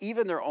 yes,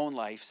 even their own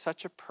life,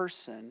 such a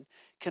person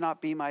cannot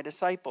be my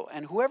disciple.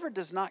 And whoever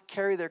does not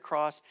carry their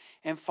cross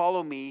and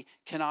follow me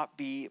cannot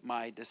be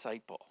my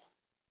disciple.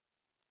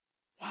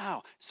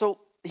 Wow.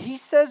 So he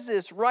says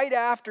this right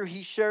after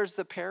he shares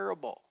the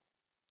parable.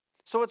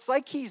 So it's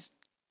like he's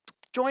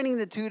joining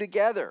the two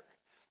together.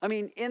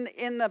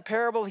 In the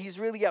parable, he's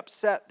really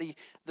upset.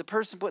 The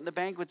person putting the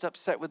banquet's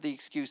upset with the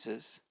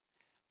excuses.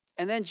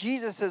 And then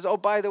Jesus says, oh,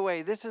 by the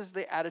way, this is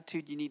the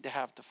attitude you need to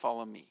have to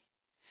follow me.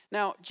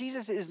 Now,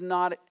 Jesus is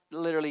not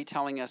literally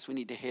telling us we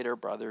need to hate our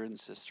brother and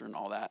sister and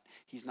all that.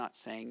 He's not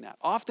saying that.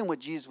 Often what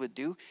Jesus would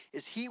do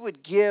is he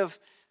would give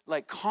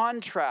like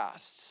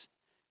contrasts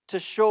to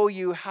show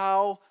you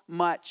how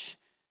much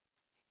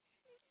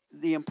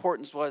the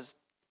importance was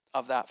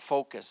of that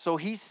focus. So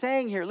he's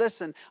saying here,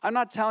 listen, I'm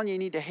not telling you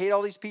need to hate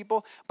all these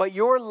people, but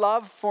your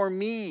love for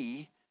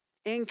me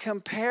in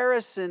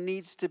comparison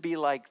needs to be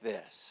like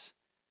this.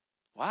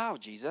 Wow,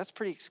 Jesus, that's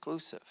pretty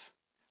exclusive.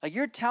 Like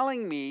you're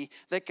telling me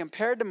that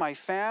compared to my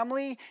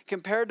family,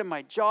 compared to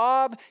my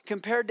job,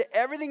 compared to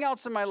everything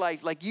else in my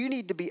life, like you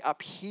need to be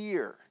up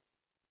here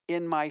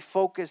in my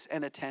focus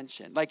and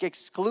attention, like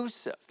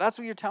exclusive. That's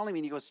what you're telling me.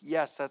 And he goes,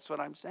 yes, that's what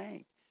I'm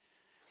saying.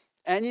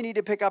 And you need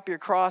to pick up your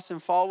cross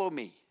and follow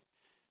me.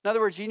 In other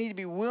words, you need to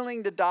be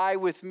willing to die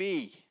with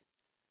me.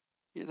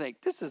 You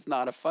think, this is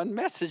not a fun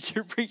message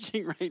you're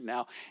preaching right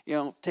now.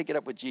 Take it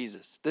up with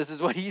Jesus. This is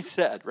what he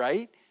said,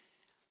 right?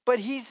 But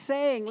he's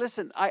saying,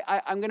 listen,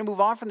 I'm going to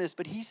move on from this,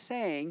 but he's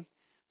saying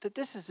that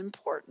this is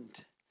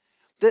important.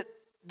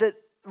 That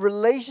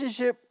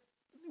relationship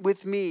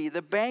with me,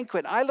 the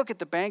banquet, I look at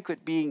the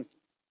banquet being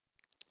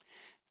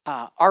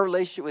our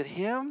relationship with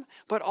him,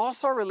 but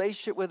also our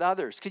relationship with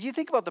others. Because you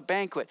think about the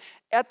banquet.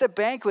 At the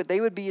banquet, they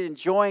would be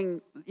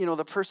enjoying,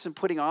 the person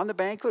putting on the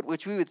banquet,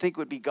 which we would think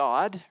would be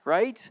God,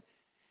 right?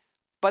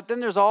 But then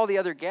there's all the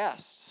other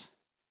guests.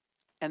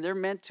 And they're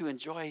meant to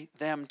enjoy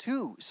them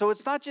too. So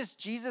it's not just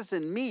Jesus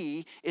and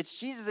me, it's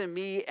Jesus and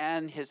me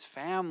and his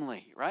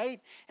family,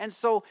 right? And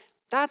so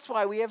that's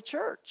why we have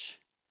church.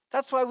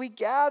 That's why we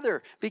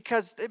gather,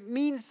 because it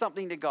means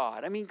something to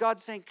God.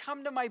 God's saying,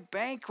 come to my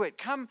banquet.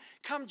 Come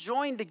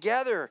join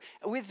together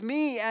with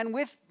me and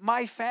with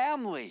my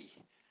family.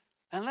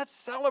 And let's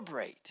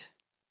celebrate.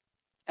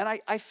 And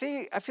I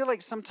feel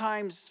like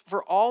sometimes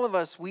for all of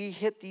us, we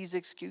hit these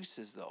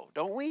excuses though,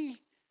 don't we?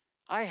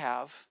 I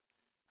have,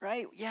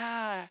 right?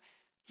 Yeah,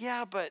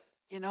 but,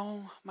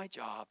 my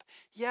job.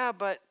 Yeah,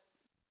 but,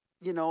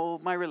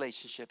 my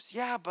relationships.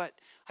 Yeah, but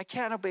I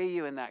can't obey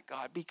you in that,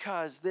 God,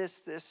 because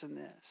this, this, and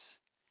this.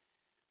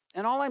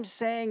 And all I'm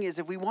saying is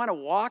if we want to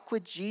walk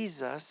with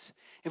Jesus,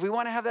 if we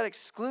want to have that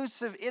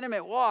exclusive,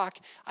 intimate walk,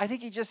 I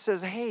think he just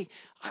says, hey,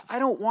 I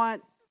don't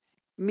want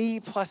me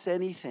plus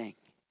anything.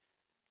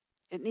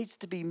 It needs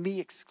to be me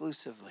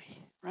exclusively,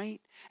 right?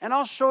 And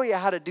I'll show you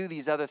how to do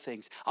these other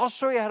things. I'll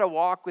show you how to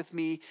walk with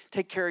me,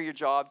 take care of your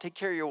job, take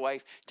care of your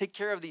wife, take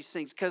care of these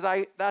things, because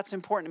that's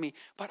important to me.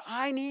 But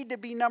I need to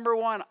be number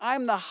one.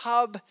 I'm the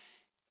hub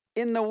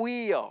in the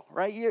wheel,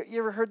 right? You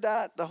ever heard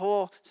that? The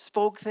whole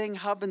spoke thing,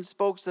 hub and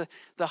spokes.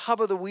 The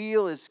hub of the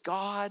wheel is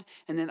God,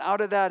 and then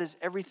out of that is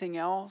everything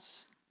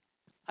else.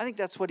 I think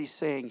that's what he's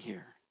saying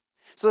here.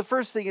 So the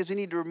first thing is we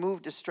need to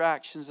remove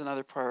distractions and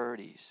other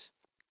priorities.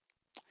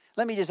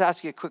 Let me just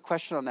ask you a quick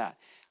question on that.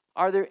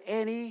 Are there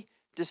any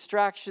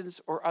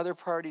distractions or other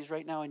priorities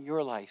right now in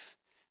your life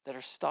that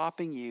are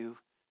stopping you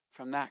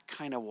from that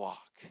kind of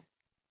walk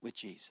with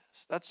Jesus?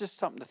 That's just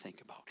something to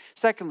think about.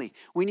 Secondly,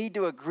 we need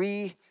to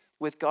agree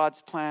with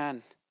God's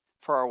plan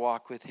for our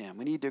walk with him.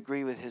 We need to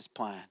agree with his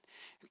plan.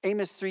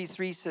 Amos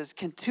 3:3 says,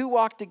 can two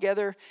walk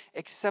together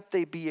except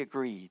they be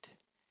agreed?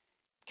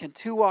 Can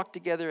two walk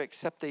together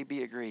except they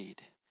be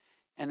agreed?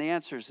 And the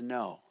answer is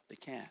no, they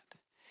can't.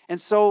 And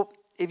so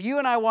if you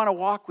and I want to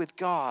walk with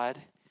God,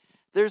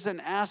 there's an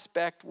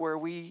aspect where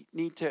we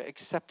need to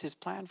accept his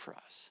plan for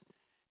us.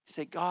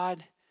 Say,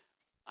 God,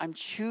 I'm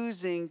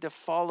choosing to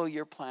follow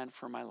your plan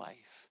for my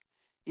life.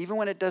 Even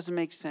when it doesn't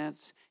make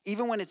sense,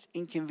 even when it's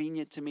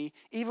inconvenient to me,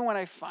 even when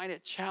I find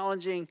it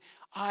challenging,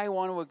 I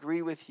want to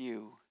agree with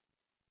you.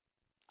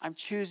 I'm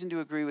choosing to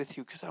agree with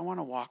you because I want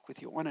to walk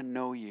with you. I want to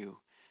know you.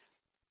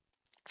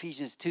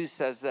 Ephesians 2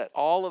 says that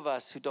all of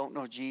us who don't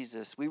know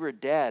Jesus, we were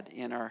dead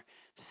in our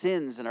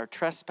sins and our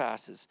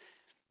trespasses.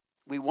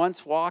 We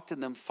once walked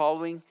in them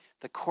following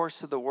the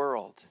course of the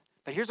world.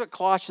 But here's what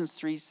Colossians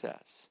 3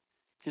 says.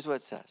 Here's what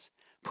it says.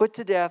 Put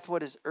to death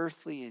what is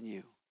earthly in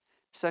you.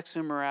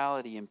 Sexual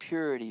immorality,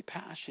 impurity,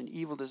 passion,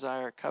 evil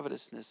desire,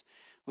 covetousness,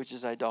 which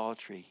is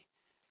idolatry.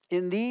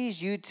 In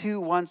these you too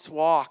once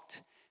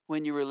walked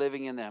when you were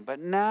living in them. But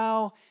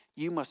now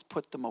you must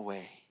put them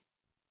away.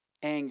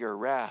 Anger,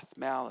 wrath,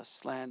 malice,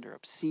 slander,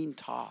 obscene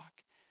talk.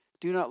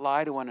 Do not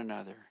lie to one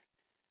another.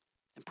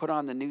 And put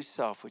on the new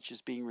self, which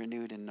is being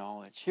renewed in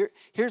knowledge.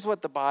 Here's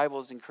what the Bible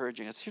is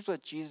encouraging us. Here's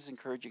what Jesus is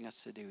encouraging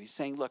us to do. He's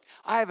saying, look,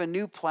 I have a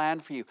new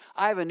plan for you.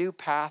 I have a new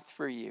path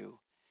for you.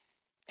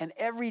 And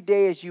every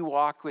day as you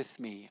walk with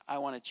me, I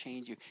want to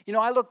change you. You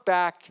know, I look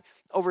back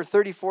over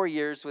 34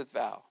 years with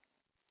Val.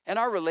 And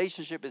our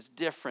relationship is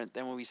different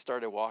than when we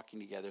started walking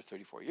together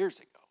 34 years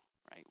ago,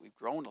 right? We've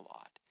grown a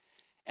lot.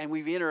 And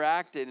we've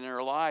interacted in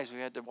our lives. We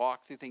had to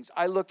walk through things.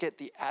 I look at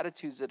the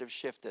attitudes that have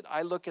shifted.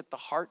 I look at the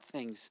heart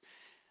things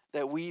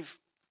that we've,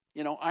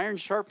 iron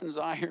sharpens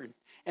iron.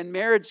 And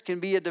marriage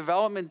can be a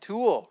development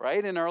tool,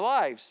 right, in our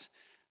lives.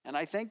 And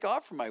I thank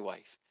God for my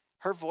wife.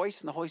 Her voice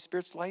and the Holy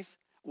Spirit's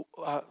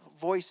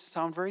voice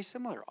sound very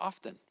similar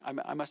often,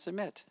 I must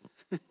admit.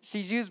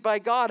 She's used by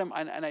God,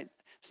 and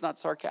it's not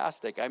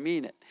sarcastic, I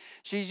mean it.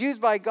 She's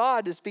used by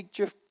God to speak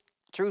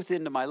truth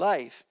into my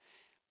life.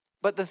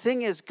 But the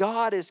thing is,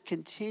 God has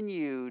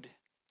continued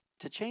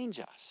to change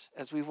us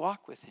as we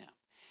walk with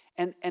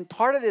him. And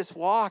part of this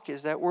walk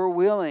is that we're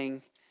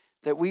willing,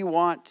 that we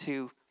want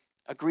to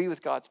agree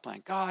with God's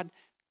plan. God,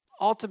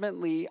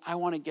 ultimately, I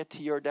want to get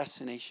to your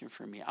destination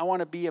for me. I want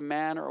to be a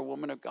man or a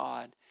woman of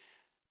God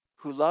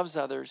who loves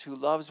others, who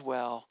loves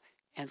well.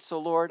 And so,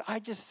 Lord, I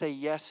just say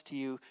yes to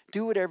you.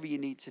 Do whatever you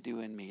need to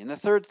do in me. And the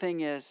third thing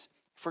is,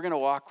 if we're going to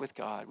walk with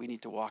God, we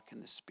need to walk in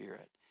the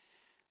Spirit.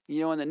 You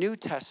know, in the New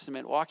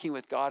Testament, walking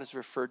with God is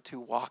referred to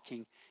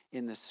walking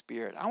in the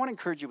Spirit. I want to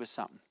encourage you with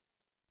something.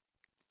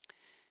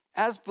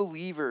 As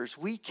believers,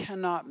 we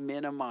cannot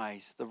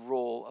minimize the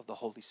role of the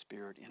Holy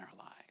Spirit in our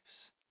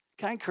lives.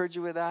 Can I encourage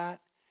you with that?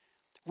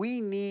 We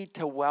need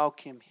to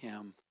welcome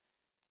him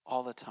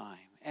all the time.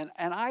 And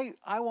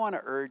I want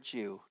to urge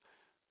you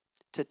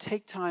to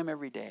take time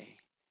every day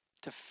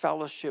to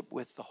fellowship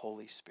with the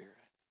Holy Spirit,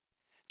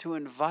 to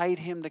invite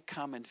him to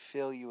come and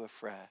fill you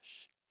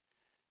afresh,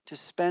 to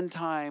spend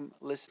time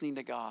listening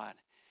to God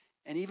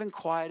and even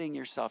quieting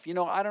yourself. You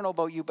know, I don't know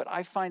about you, but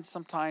I find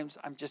sometimes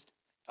I'm just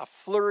a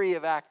flurry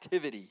of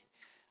activity.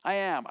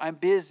 I'm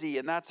busy,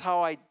 and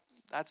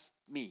that's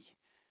me.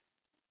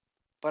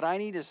 But I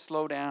need to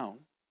slow down,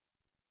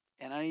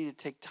 and I need to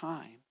take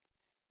time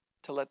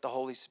to let the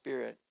Holy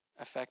Spirit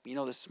affect me. You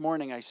know, this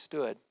morning I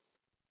stood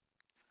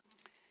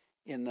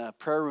in the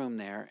prayer room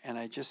there, and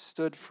I just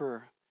stood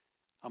for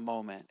a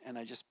moment, and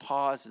I just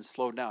paused and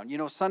slowed down. You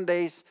know,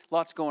 Sundays,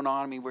 lots going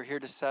on. I mean, we're here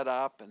to set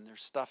up, and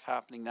there's stuff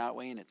happening that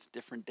way, and it's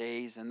different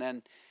days. And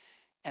then,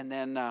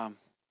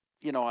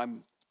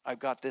 I've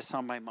got this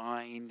on my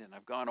mind, and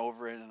I've gone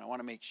over it, and I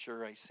want to make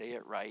sure I say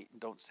it right and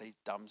don't say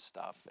dumb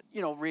stuff. And,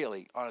 you know,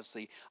 really,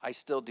 honestly, I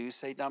still do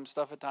say dumb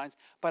stuff at times,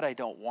 but I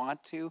don't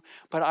want to.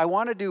 But I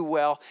want to do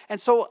well. And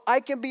so I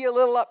can be a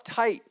little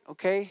uptight,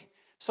 okay?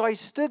 So I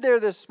stood there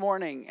this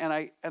morning, and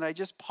I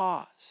just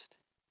paused.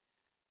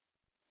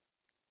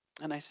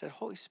 And I said,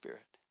 Holy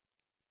Spirit,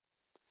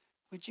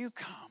 would you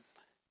come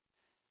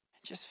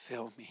Just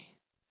fill me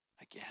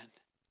again.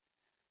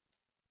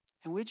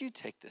 And would you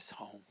take this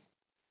home?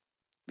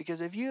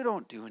 Because if you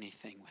don't do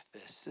anything with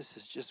this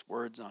is just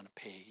words on a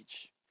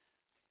page.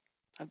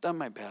 I've done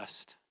my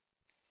best.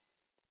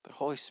 But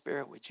Holy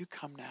Spirit, would you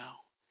come now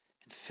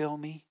and fill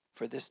me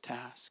for this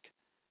task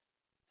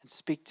and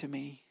speak to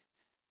me?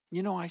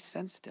 You know, I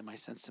sensed him. I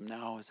sense him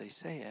now as I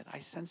say it. I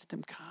sensed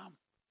him come.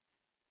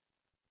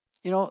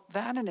 You know,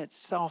 that in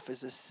itself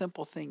is a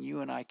simple thing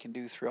you and I can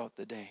do throughout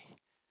the day.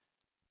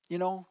 You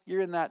know,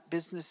 you're in that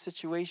business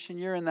situation,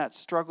 you're in that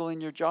struggle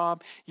in your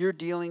job, you're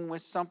dealing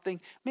with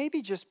something.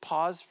 Maybe just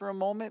pause for a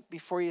moment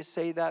before you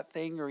say that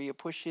thing or you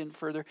push in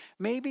further.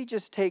 Maybe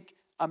just take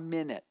a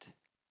minute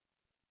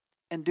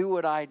and do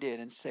what I did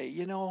and say,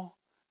 you know,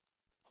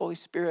 Holy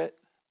Spirit,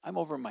 I'm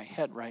over my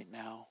head right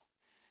now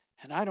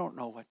and I don't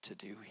know what to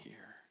do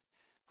here.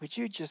 Would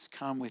you just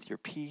come with your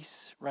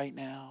peace right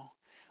now?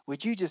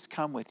 Would you just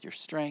come with your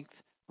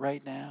strength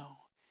right now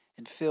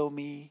and fill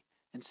me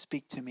and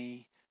speak to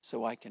me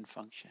so I can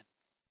function?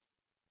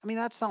 I mean,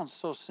 that sounds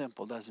so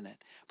simple, doesn't it?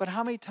 But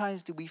how many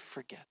times do we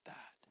forget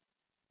that?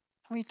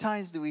 How many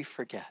times do we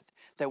forget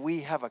that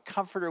we have a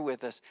comforter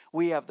with us,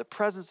 we have the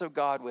presence of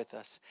God with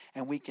us,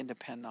 and we can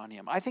depend on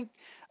him? I think,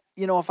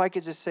 you know, if I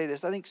could just say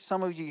this, I think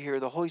some of you here,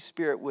 the Holy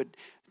Spirit would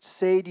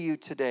say to you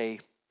today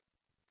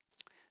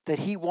that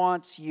he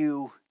wants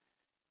you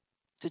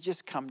to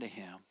just come to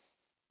him.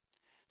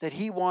 That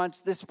he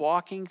wants this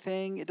walking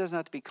thing, it doesn't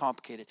have to be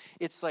complicated.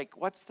 It's like,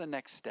 what's the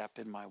next step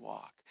in my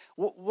walk?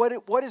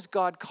 What is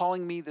God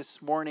calling me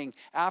this morning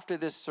after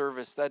this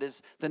service that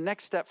is the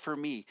next step for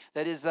me?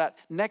 That is that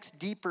next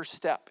deeper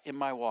step in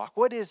my walk.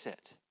 What is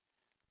it?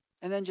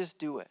 And then just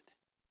do it.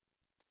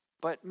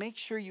 But make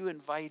sure you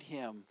invite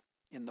him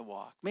in the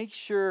walk. Make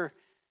sure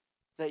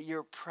that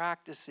you're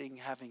practicing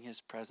having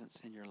his presence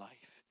in your life.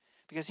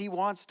 Because he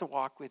wants to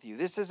walk with you.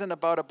 This isn't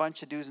about a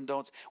bunch of do's and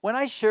don'ts. When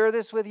I share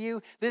this with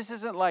you, this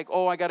isn't like,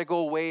 oh, I got to go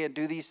away and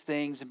do these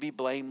things and be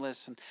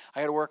blameless and I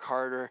got to work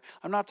harder.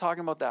 I'm not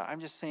talking about that. I'm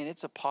just saying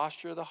it's a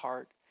posture of the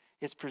heart.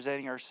 It's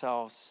presenting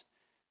ourselves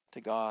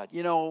to God.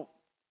 You know,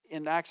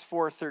 in Acts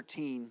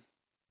 4:13,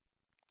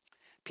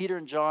 Peter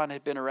and John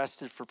had been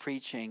arrested for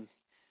preaching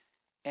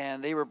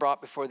and they were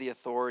brought before the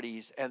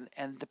authorities. And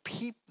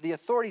the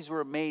authorities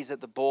were amazed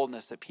at the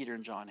boldness that Peter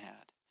and John had.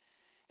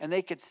 And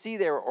they could see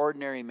they were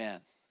ordinary men.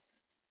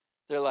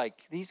 They're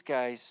like, these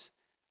guys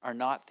are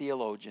not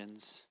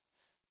theologians.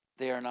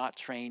 They are not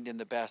trained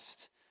in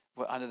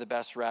under the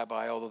best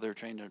rabbi, although they're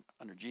trained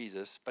under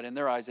Jesus. But in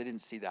their eyes, they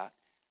didn't see that.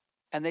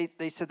 And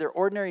they said they're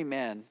ordinary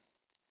men,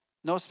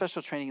 no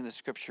special training in the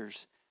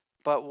scriptures.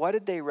 But what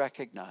did they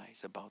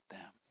recognize about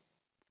them?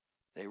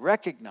 They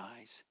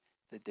recognized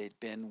that they'd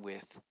been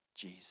with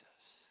Jesus.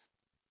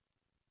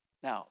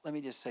 Now, let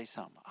me just say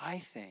something. I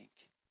think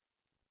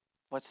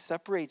what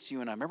separates you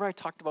and I, remember I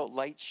talked about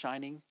light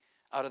shining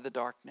out of the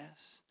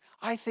darkness?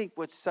 I think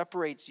what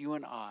separates you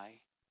and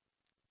I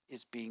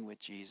is being with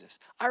Jesus.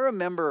 I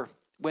remember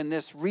when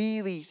this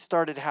really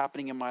started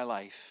happening in my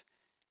life.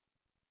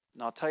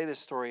 And I'll tell you this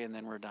story and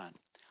then we're done.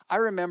 I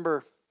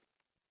remember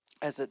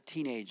as a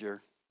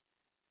teenager,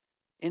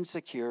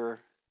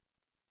 insecure,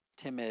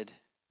 timid.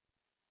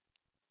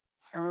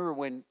 I remember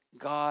when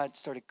God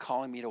started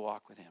calling me to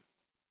walk with him.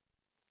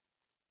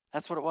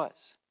 That's what it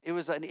was. It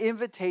was an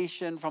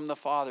invitation from the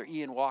Father,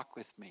 Ian, walk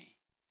with me.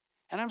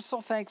 And I'm so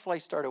thankful I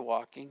started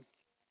walking.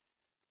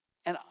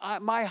 And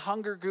my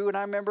hunger grew, and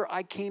I remember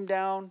I came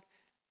down,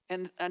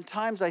 and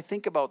times I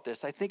think about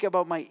this. I think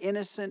about my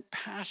innocent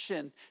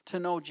passion to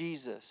know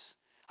Jesus.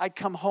 I'd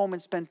come home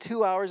and spend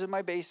 2 hours in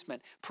my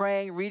basement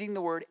praying, reading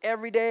the Word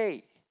every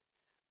day.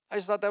 I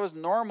just thought that was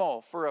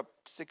normal for a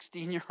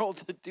 16-year-old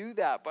to do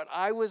that, but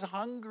I was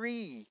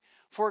hungry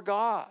for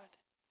God.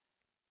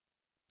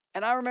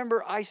 And I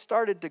remember I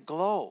started to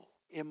glow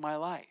in my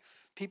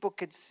life. People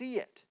could see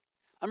it.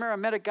 I remember I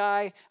met a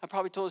guy, I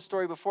probably told this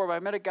story before, but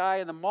I met a guy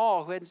in the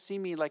mall who hadn't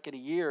seen me like in a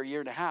year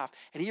and a half.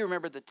 And he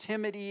remembered the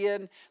timid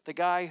Ian, the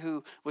guy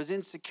who was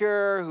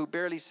insecure, who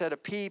barely said a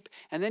peep.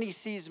 And then he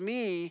sees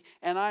me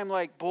and I'm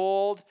like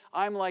bold,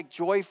 I'm like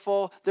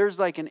joyful. There's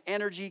like an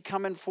energy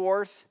coming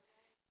forth.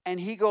 And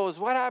he goes,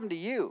 what happened to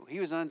you? He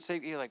was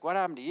unsaved. He's like, what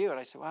happened to you? And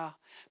I said, well,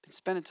 I've been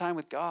spending time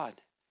with God,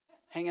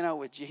 hanging out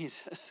with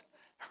Jesus,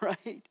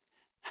 right?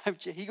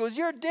 He goes,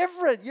 you're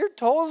different. You're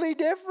totally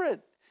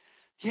different.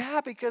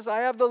 Yeah, because I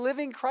have the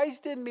living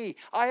Christ in me.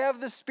 I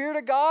have the Spirit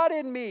of God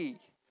in me.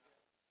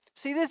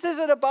 See, this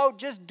isn't about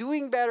just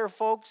doing better,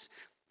 folks.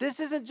 This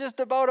isn't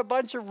just about a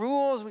bunch of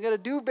rules. We got to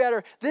do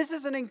better. This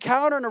is an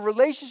encounter and a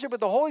relationship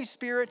with the Holy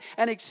Spirit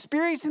and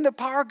experiencing the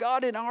power of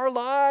God in our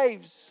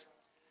lives.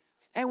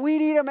 And we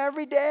need him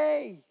every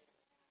day.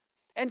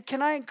 And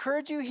can I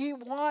encourage you? He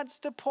wants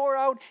to pour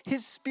out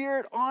his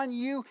Spirit on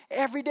you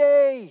every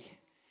day.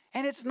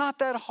 And it's not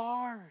that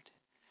hard,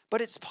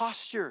 but it's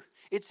posture.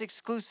 It's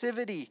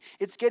exclusivity.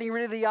 It's getting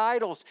rid of the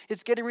idols.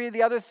 It's getting rid of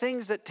the other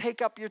things that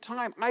take up your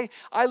time.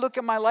 I look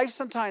at my life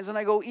sometimes and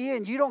I go,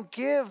 Ian, you don't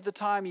give the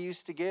time you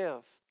used to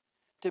give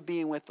to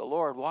being with the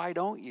Lord. Why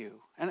don't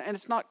you? And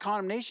it's not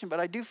condemnation, but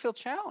I do feel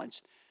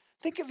challenged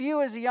Think of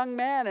you as a young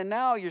man, and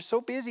now you're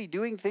so busy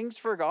doing things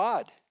for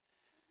God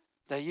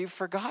that you've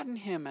forgotten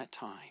him at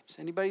times.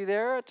 Anybody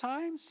there at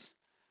times?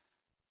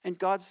 And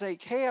God's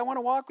like, hey, I want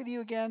to walk with you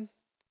again.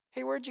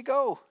 Hey, where'd you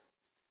go?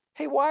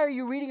 Hey, why are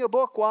you reading a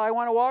book while I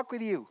want to walk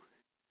with you?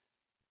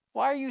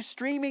 Why are you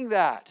streaming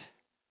that?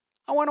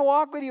 I want to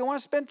walk with you. I want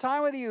to spend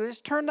time with you.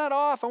 Just turn that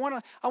off. I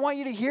want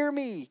you to hear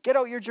me. Get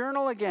out your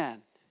journal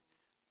again.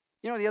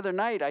 You know, the other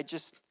night I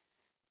just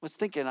was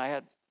thinking I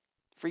had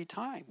free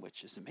time,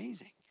 which is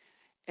amazing.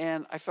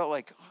 And I felt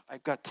like,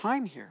 I've got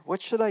time here.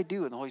 What should I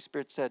do? And the Holy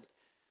Spirit said,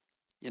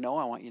 I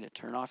want you to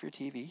turn off your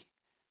TV,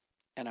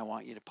 and I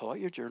want you to pull out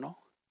your journal,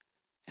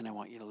 and I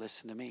want you to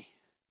listen to me.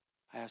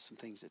 I have some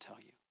things to tell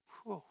you.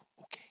 Whoa,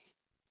 okay.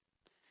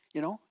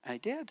 And I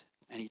did.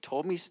 And he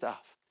told me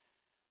stuff.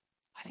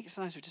 I think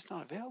sometimes we're just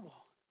not available.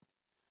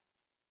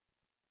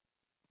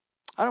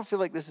 I don't feel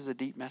like this is a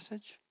deep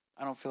message.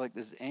 I don't feel like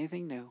this is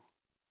anything new.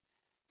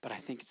 But I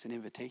think it's an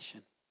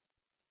invitation.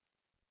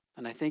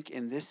 And I think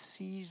in this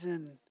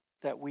season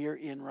that we are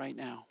in right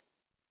now,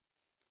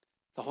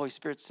 the Holy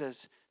Spirit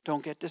says,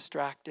 don't get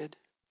distracted.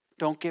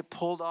 Don't get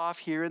pulled off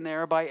here and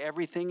there by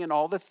everything and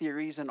all the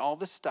theories and all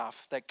the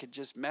stuff that could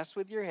just mess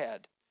with your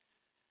head.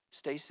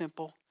 Stay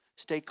simple.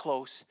 Stay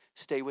close.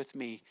 Stay with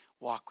me.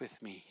 Walk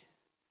with me.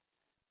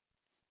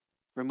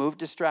 Remove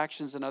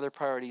distractions and other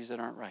priorities that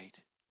aren't right.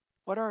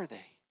 What are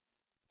they?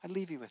 I'd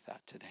leave you with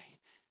that today.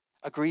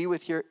 Agree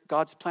with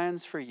God's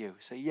plans for you.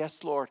 Say,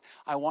 yes, Lord,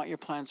 I want your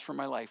plans for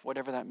my life,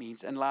 whatever that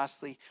means. And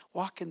lastly,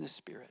 walk in the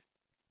Spirit.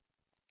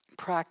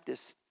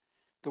 Practice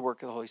the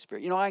work of the Holy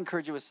Spirit. I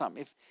encourage you with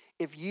something.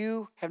 If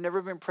you have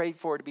never been prayed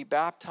for to be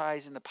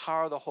baptized in the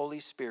power of the Holy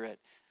Spirit,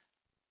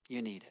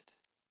 you need it.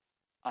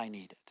 I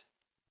need it.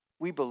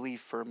 We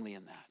believe firmly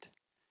in that.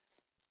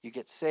 You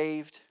get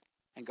saved,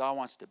 and God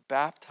wants to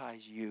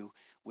baptize you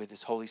with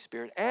his Holy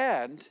Spirit,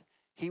 and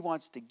he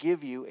wants to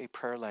give you a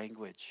prayer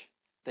language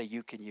that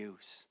you can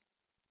use.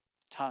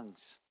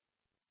 Tongues.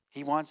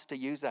 He wants to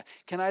use that.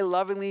 Can I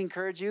lovingly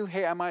encourage you?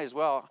 Hey, I might as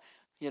well.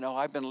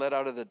 I've been let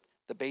out of the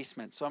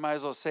basement, so I might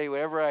as well say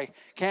whatever I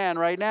can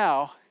right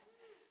now.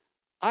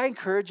 I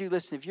encourage you,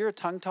 listen, if you're a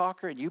tongue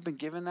talker and you've been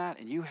given that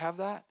and you have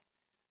that,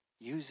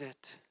 use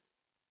it,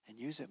 and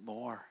use it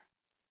more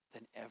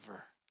than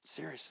ever.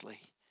 Seriously.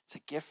 It's a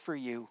gift for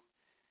you.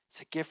 It's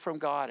a gift from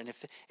God. And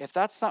if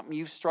that's something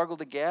you've struggled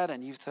to get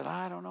and you've said,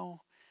 I don't know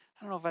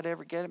if I'd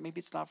ever get it. Maybe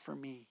it's not for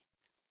me.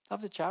 I'd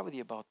love to chat with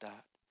you about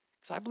that.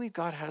 Because I believe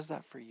God has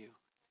that for you.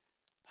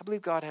 I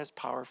believe God has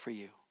power for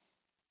you.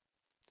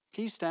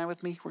 Can you stand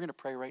with me? We're going to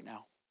pray right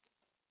now.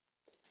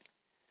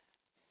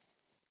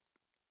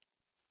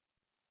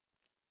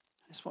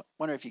 I just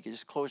wonder if you could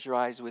just close your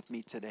eyes with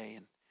me today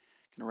and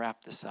can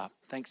wrap this up.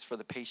 Thanks for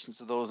the patience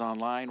of those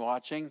online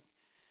watching.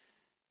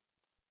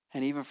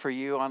 And even for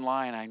you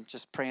online, I'm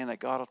just praying that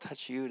God will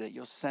touch you, that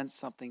you'll sense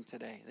something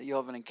today, that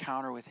you'll have an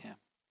encounter with him.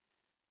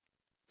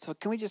 So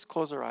can we just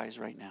close our eyes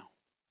right now?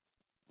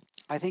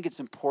 I think it's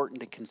important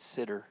to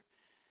consider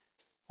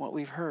what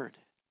we've heard.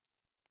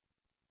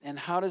 And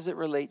how does it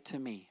relate to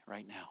me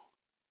right now?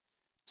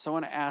 So I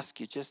want to ask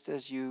you, just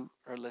as you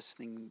are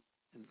listening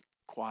and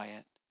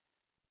quiet,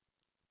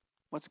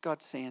 what's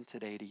God saying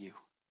today to you?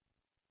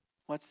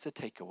 What's the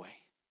takeaway?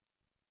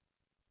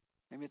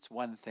 Maybe it's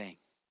one thing.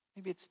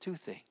 Maybe it's two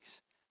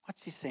things.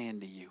 What's he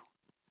saying to you?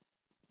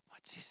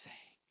 What's he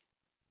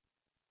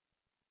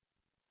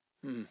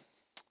saying?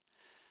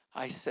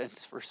 I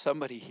sense for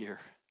somebody here,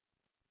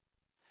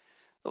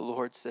 the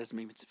Lord says,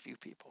 maybe it's a few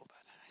people, but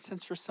I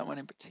sense for someone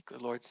in particular,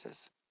 the Lord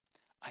says,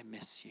 I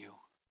miss you.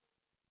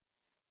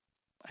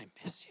 I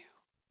miss you.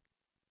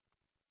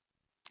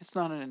 It's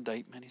not an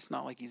indictment. It's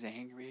not like he's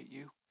angry at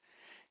you.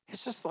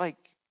 It's just like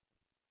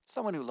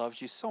someone who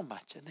loves you so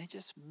much and they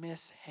just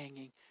miss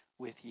hanging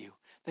with you.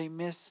 They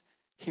miss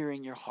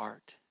hearing your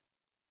heart.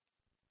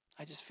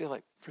 I just feel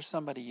like for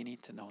somebody you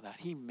need to know that.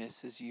 He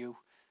misses you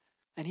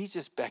and he's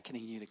just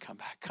beckoning you to come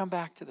back. Come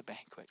back to the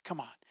banquet. Come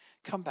on.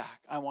 Come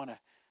back. I want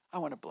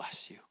to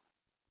bless you.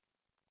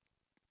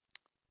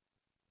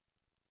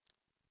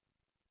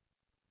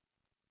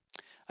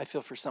 I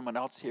feel for someone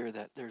else here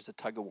that there's a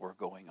tug of war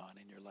going on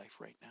in your life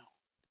right now.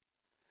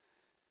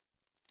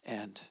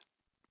 And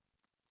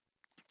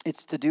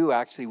it's to do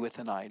actually with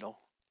an idol.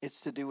 It's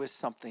to do with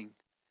something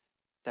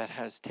that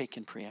has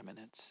taken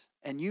preeminence.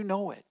 And you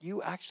know it.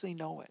 You actually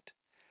know it.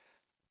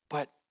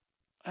 But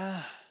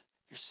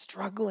you're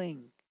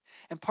struggling.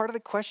 And part of the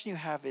question you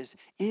have is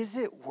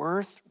it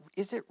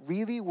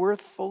really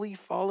worth fully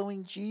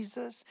following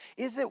Jesus?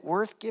 Is it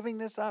worth giving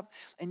this up?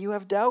 And you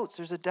have doubts.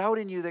 There's a doubt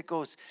in you that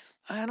goes,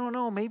 I don't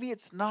know, maybe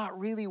it's not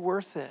really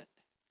worth it.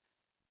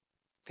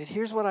 But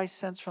here's what I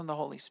sense from the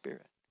Holy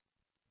Spirit.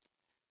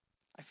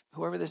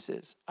 Whoever this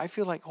is, I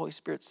feel like Holy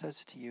Spirit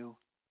says to you,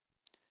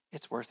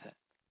 it's worth it.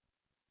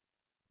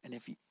 And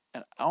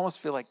I almost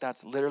feel like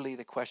that's literally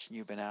the question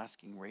you've been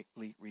asking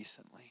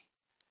recently.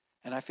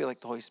 And I feel like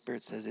the Holy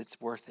Spirit says,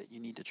 it's worth it. You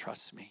need to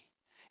trust me.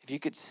 If you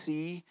could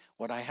see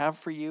what I have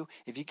for you,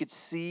 if you could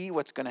see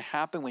what's going to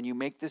happen when you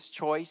make this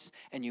choice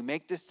and you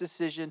make this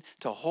decision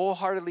to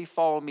wholeheartedly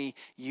follow me,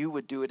 you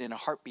would do it in a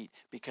heartbeat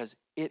because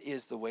it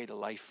is the way to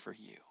life for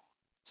you.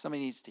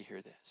 Somebody needs to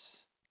hear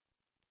this.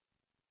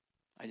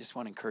 I just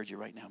want to encourage you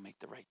right now, make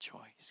the right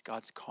choice.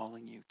 God's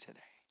calling you today.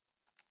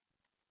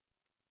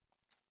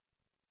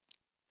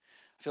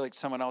 I feel like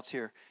someone else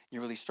here,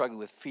 you're really struggling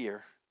with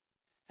fear.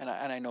 And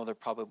I know there are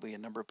probably a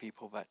number of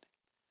people, but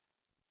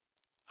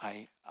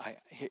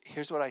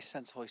here's what I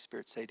sense the Holy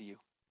Spirit say to you.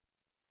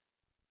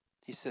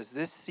 He says,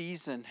 this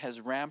season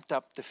has ramped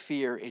up the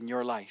fear in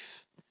your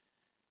life.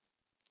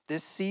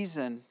 This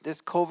season,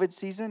 this COVID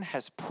season,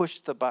 has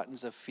pushed the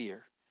buttons of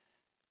fear.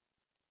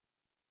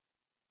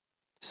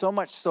 So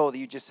much so that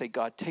you just say,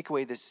 God, take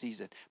away this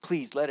season.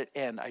 Please let it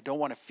end. I don't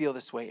want to feel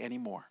this way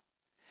anymore.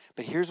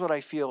 But here's what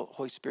I feel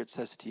Holy Spirit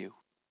says to you.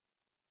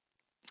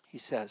 He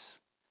says,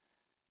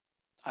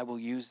 I will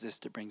use this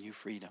to bring you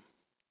freedom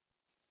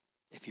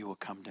if you will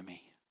come to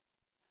me.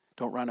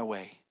 Don't run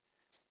away.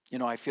 You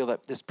know, I feel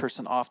that this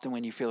person often,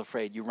 when you feel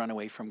afraid, you run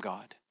away from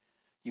God.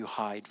 You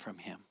hide from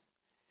him.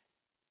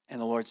 And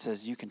the Lord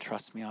says, you can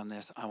trust me on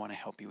this. I want to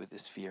help you with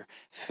this fear.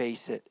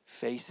 Face it.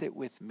 Face it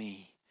with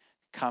me.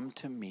 Come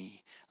to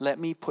me. Let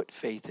me put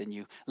faith in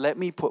you. Let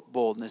me put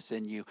boldness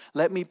in you.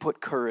 Let me put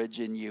courage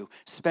in you.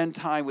 Spend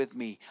time with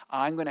me.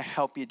 I'm going to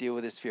help you deal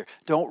with this fear.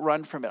 Don't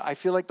run from it. I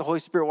feel like the Holy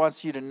Spirit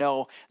wants you to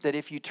know that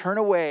if you turn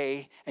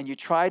away and you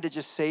try to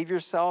just save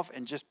yourself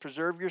and just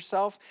preserve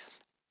yourself,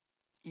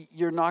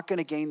 you're not going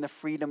to gain the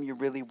freedom you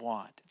really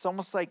want. It's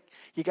almost like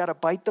you got to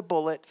bite the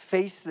bullet,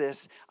 face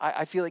this.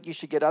 I feel like you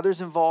should get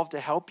others involved to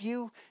help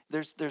you.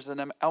 There's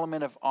an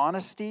element of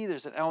honesty.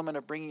 There's an element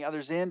of bringing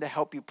others in to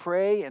help you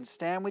pray and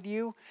stand with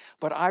you.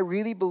 But I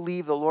really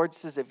believe the Lord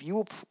says if you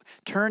will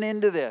turn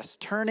into this,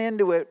 turn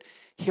into it,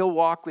 he'll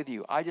walk with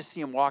you. I just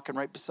see him walking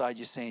right beside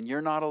you saying,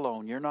 you're not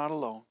alone. You're not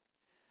alone.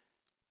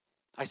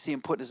 I see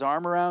him putting his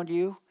arm around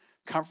you,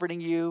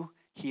 comforting you,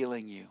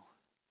 healing you.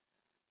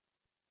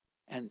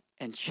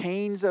 And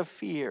chains of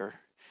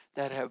fear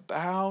that have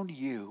bound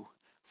you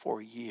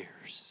for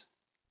years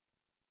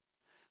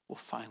will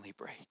finally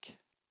break.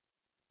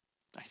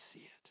 I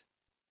see it.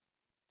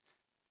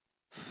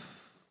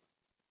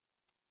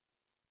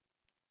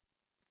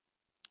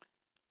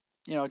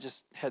 You know,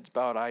 just heads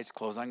bowed, eyes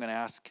closed. I'm going to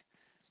ask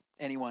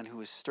anyone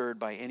who is stirred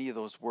by any of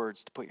those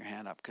words to put your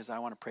hand up because I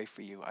want to pray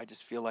for you. I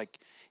just feel like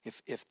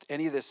if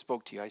any of this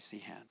spoke to you, I see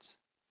hands.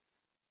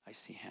 I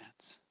see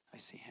hands. I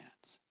see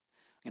hands.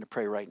 I'm going to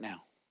pray right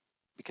now.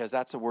 Because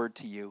that's a word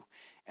to you,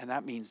 and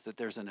that means that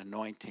there's an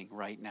anointing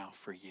right now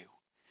for you.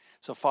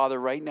 So, Father,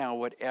 right now,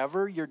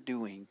 whatever you're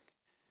doing,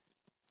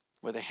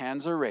 where the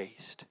hands are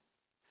raised,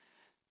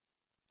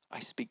 I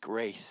speak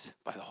grace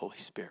by the Holy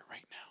Spirit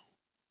right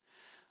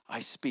now. I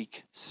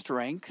speak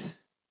strength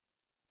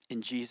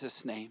in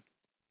Jesus' name.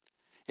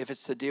 If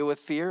it's to deal with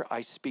fear,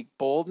 I speak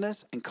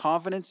boldness and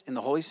confidence in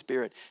the Holy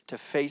Spirit to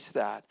face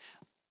that.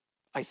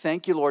 I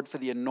thank you, Lord, for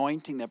the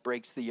anointing that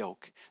breaks the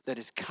yoke that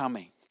is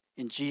coming.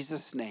 In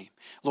Jesus' name.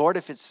 Lord,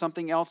 if it's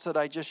something else that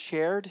I just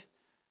shared,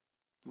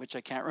 which I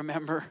can't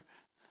remember,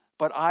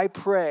 but I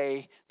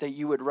pray that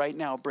you would right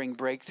now bring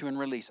breakthrough and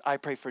release. I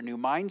pray for new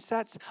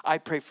mindsets. I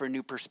pray for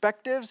new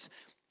perspectives.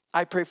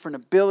 I pray for an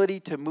ability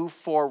to move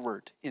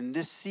forward in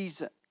this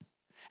season.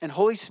 And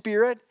Holy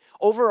Spirit,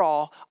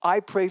 overall,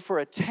 I pray for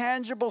a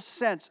tangible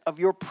sense of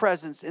your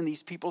presence in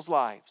these people's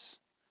lives.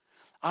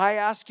 I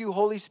ask you,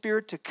 Holy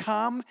Spirit, to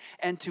come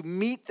and to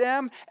meet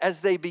them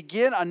as they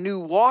begin a new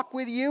walk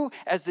with you,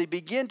 as they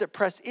begin to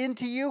press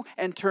into you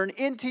and turn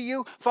into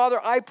you. Father,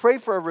 I pray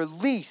for a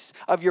release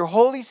of your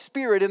Holy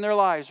Spirit in their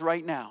lives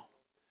right now.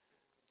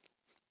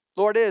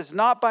 Lord, it is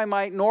not by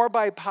might nor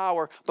by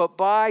power, but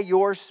by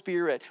your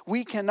Spirit.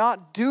 We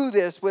cannot do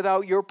this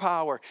without your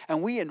power.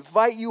 And we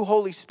invite you,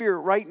 Holy Spirit,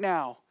 right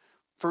now,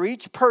 for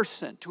each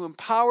person, to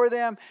empower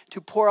them,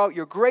 to pour out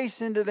your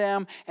grace into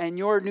them, and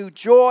your new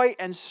joy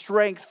and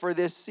strength for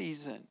this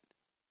season.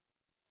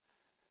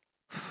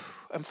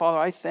 And Father,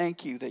 I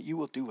thank you that you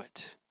will do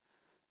it.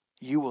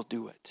 You will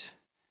do it.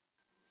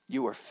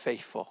 You are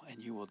faithful, and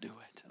you will do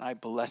it. And I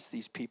bless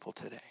these people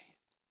today.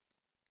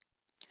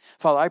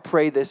 Father, I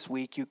pray this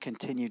week you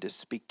continue to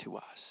speak to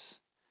us.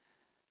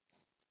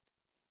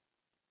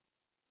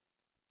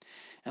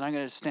 And I'm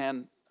going to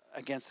stand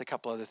against a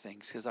couple other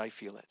things because I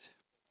feel it.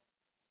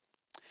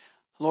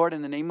 Lord,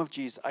 in the name of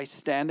Jesus, I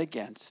stand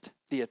against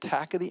the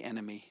attack of the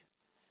enemy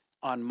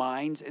on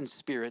minds and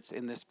spirits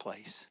in this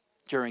place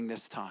during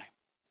this time.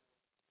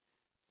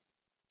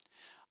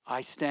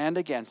 I stand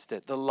against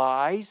it. The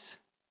lies,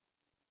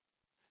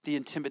 the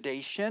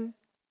intimidation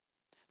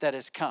that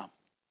has come.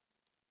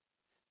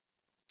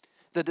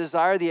 The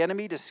desire of the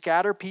enemy to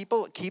scatter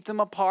people, keep them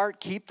apart,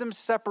 keep them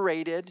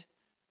separated.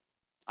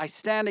 I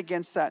stand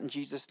against that in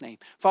Jesus' name.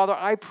 Father,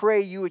 I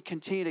pray you would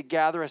continue to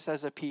gather us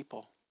as a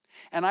people.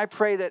 And I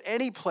pray that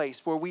any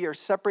place where we are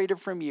separated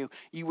from you,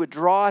 you would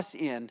draw us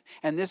in.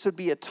 And this would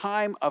be a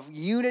time of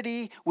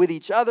unity with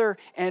each other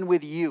and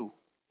with you.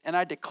 And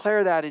I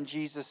declare that in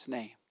Jesus'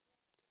 name.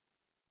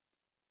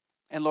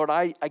 And Lord,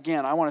 I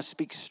want to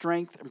speak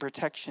strength and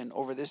protection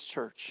over this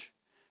church.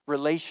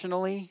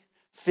 Relationally,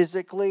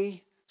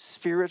 physically,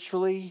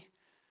 spiritually.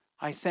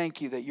 I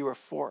thank you that you are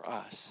for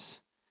us.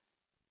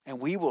 And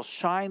we will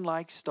shine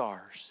like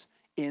stars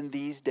in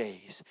these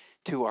days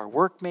to our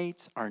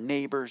workmates, our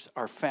neighbors,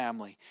 our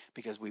family,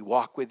 because we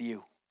walk with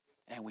you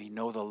and we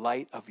know the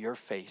light of your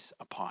face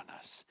upon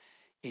us.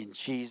 In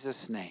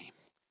Jesus' name,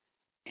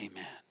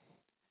 amen.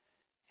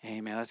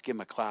 Amen. Let's give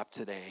him a clap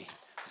today.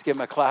 Let's give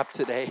him a clap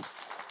today.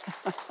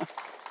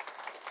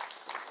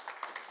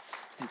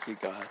 Thank you,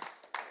 God.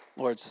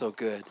 Lord's so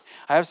good.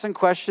 I have some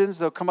questions.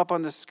 They'll come up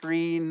on the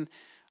screen,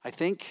 I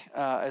think,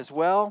 as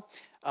well.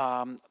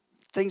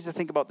 Things to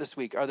think about this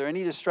week. Are there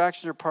any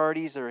distractions or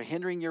parties that are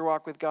hindering your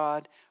walk with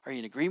God? Are you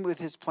in agreement with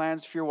his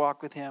plans for your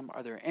walk with him?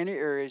 Are there any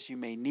areas you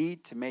may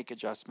need to make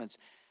adjustments?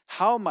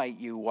 How might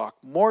you walk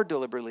more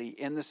deliberately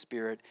in the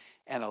Spirit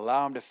and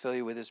allow him to fill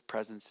you with his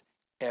presence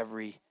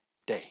every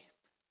day?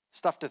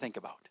 Stuff to think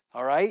about.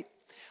 All right?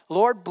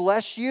 Lord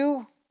bless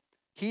you.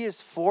 He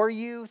is for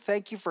you.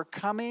 Thank you for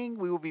coming.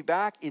 We will be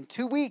back in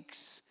 2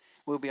 weeks.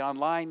 We'll be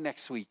online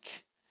next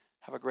week.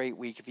 Have a great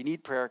week. If you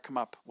need prayer, come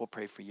up. We'll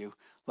pray for you.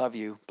 Love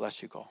you.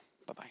 Bless you. Go.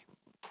 Bye-bye.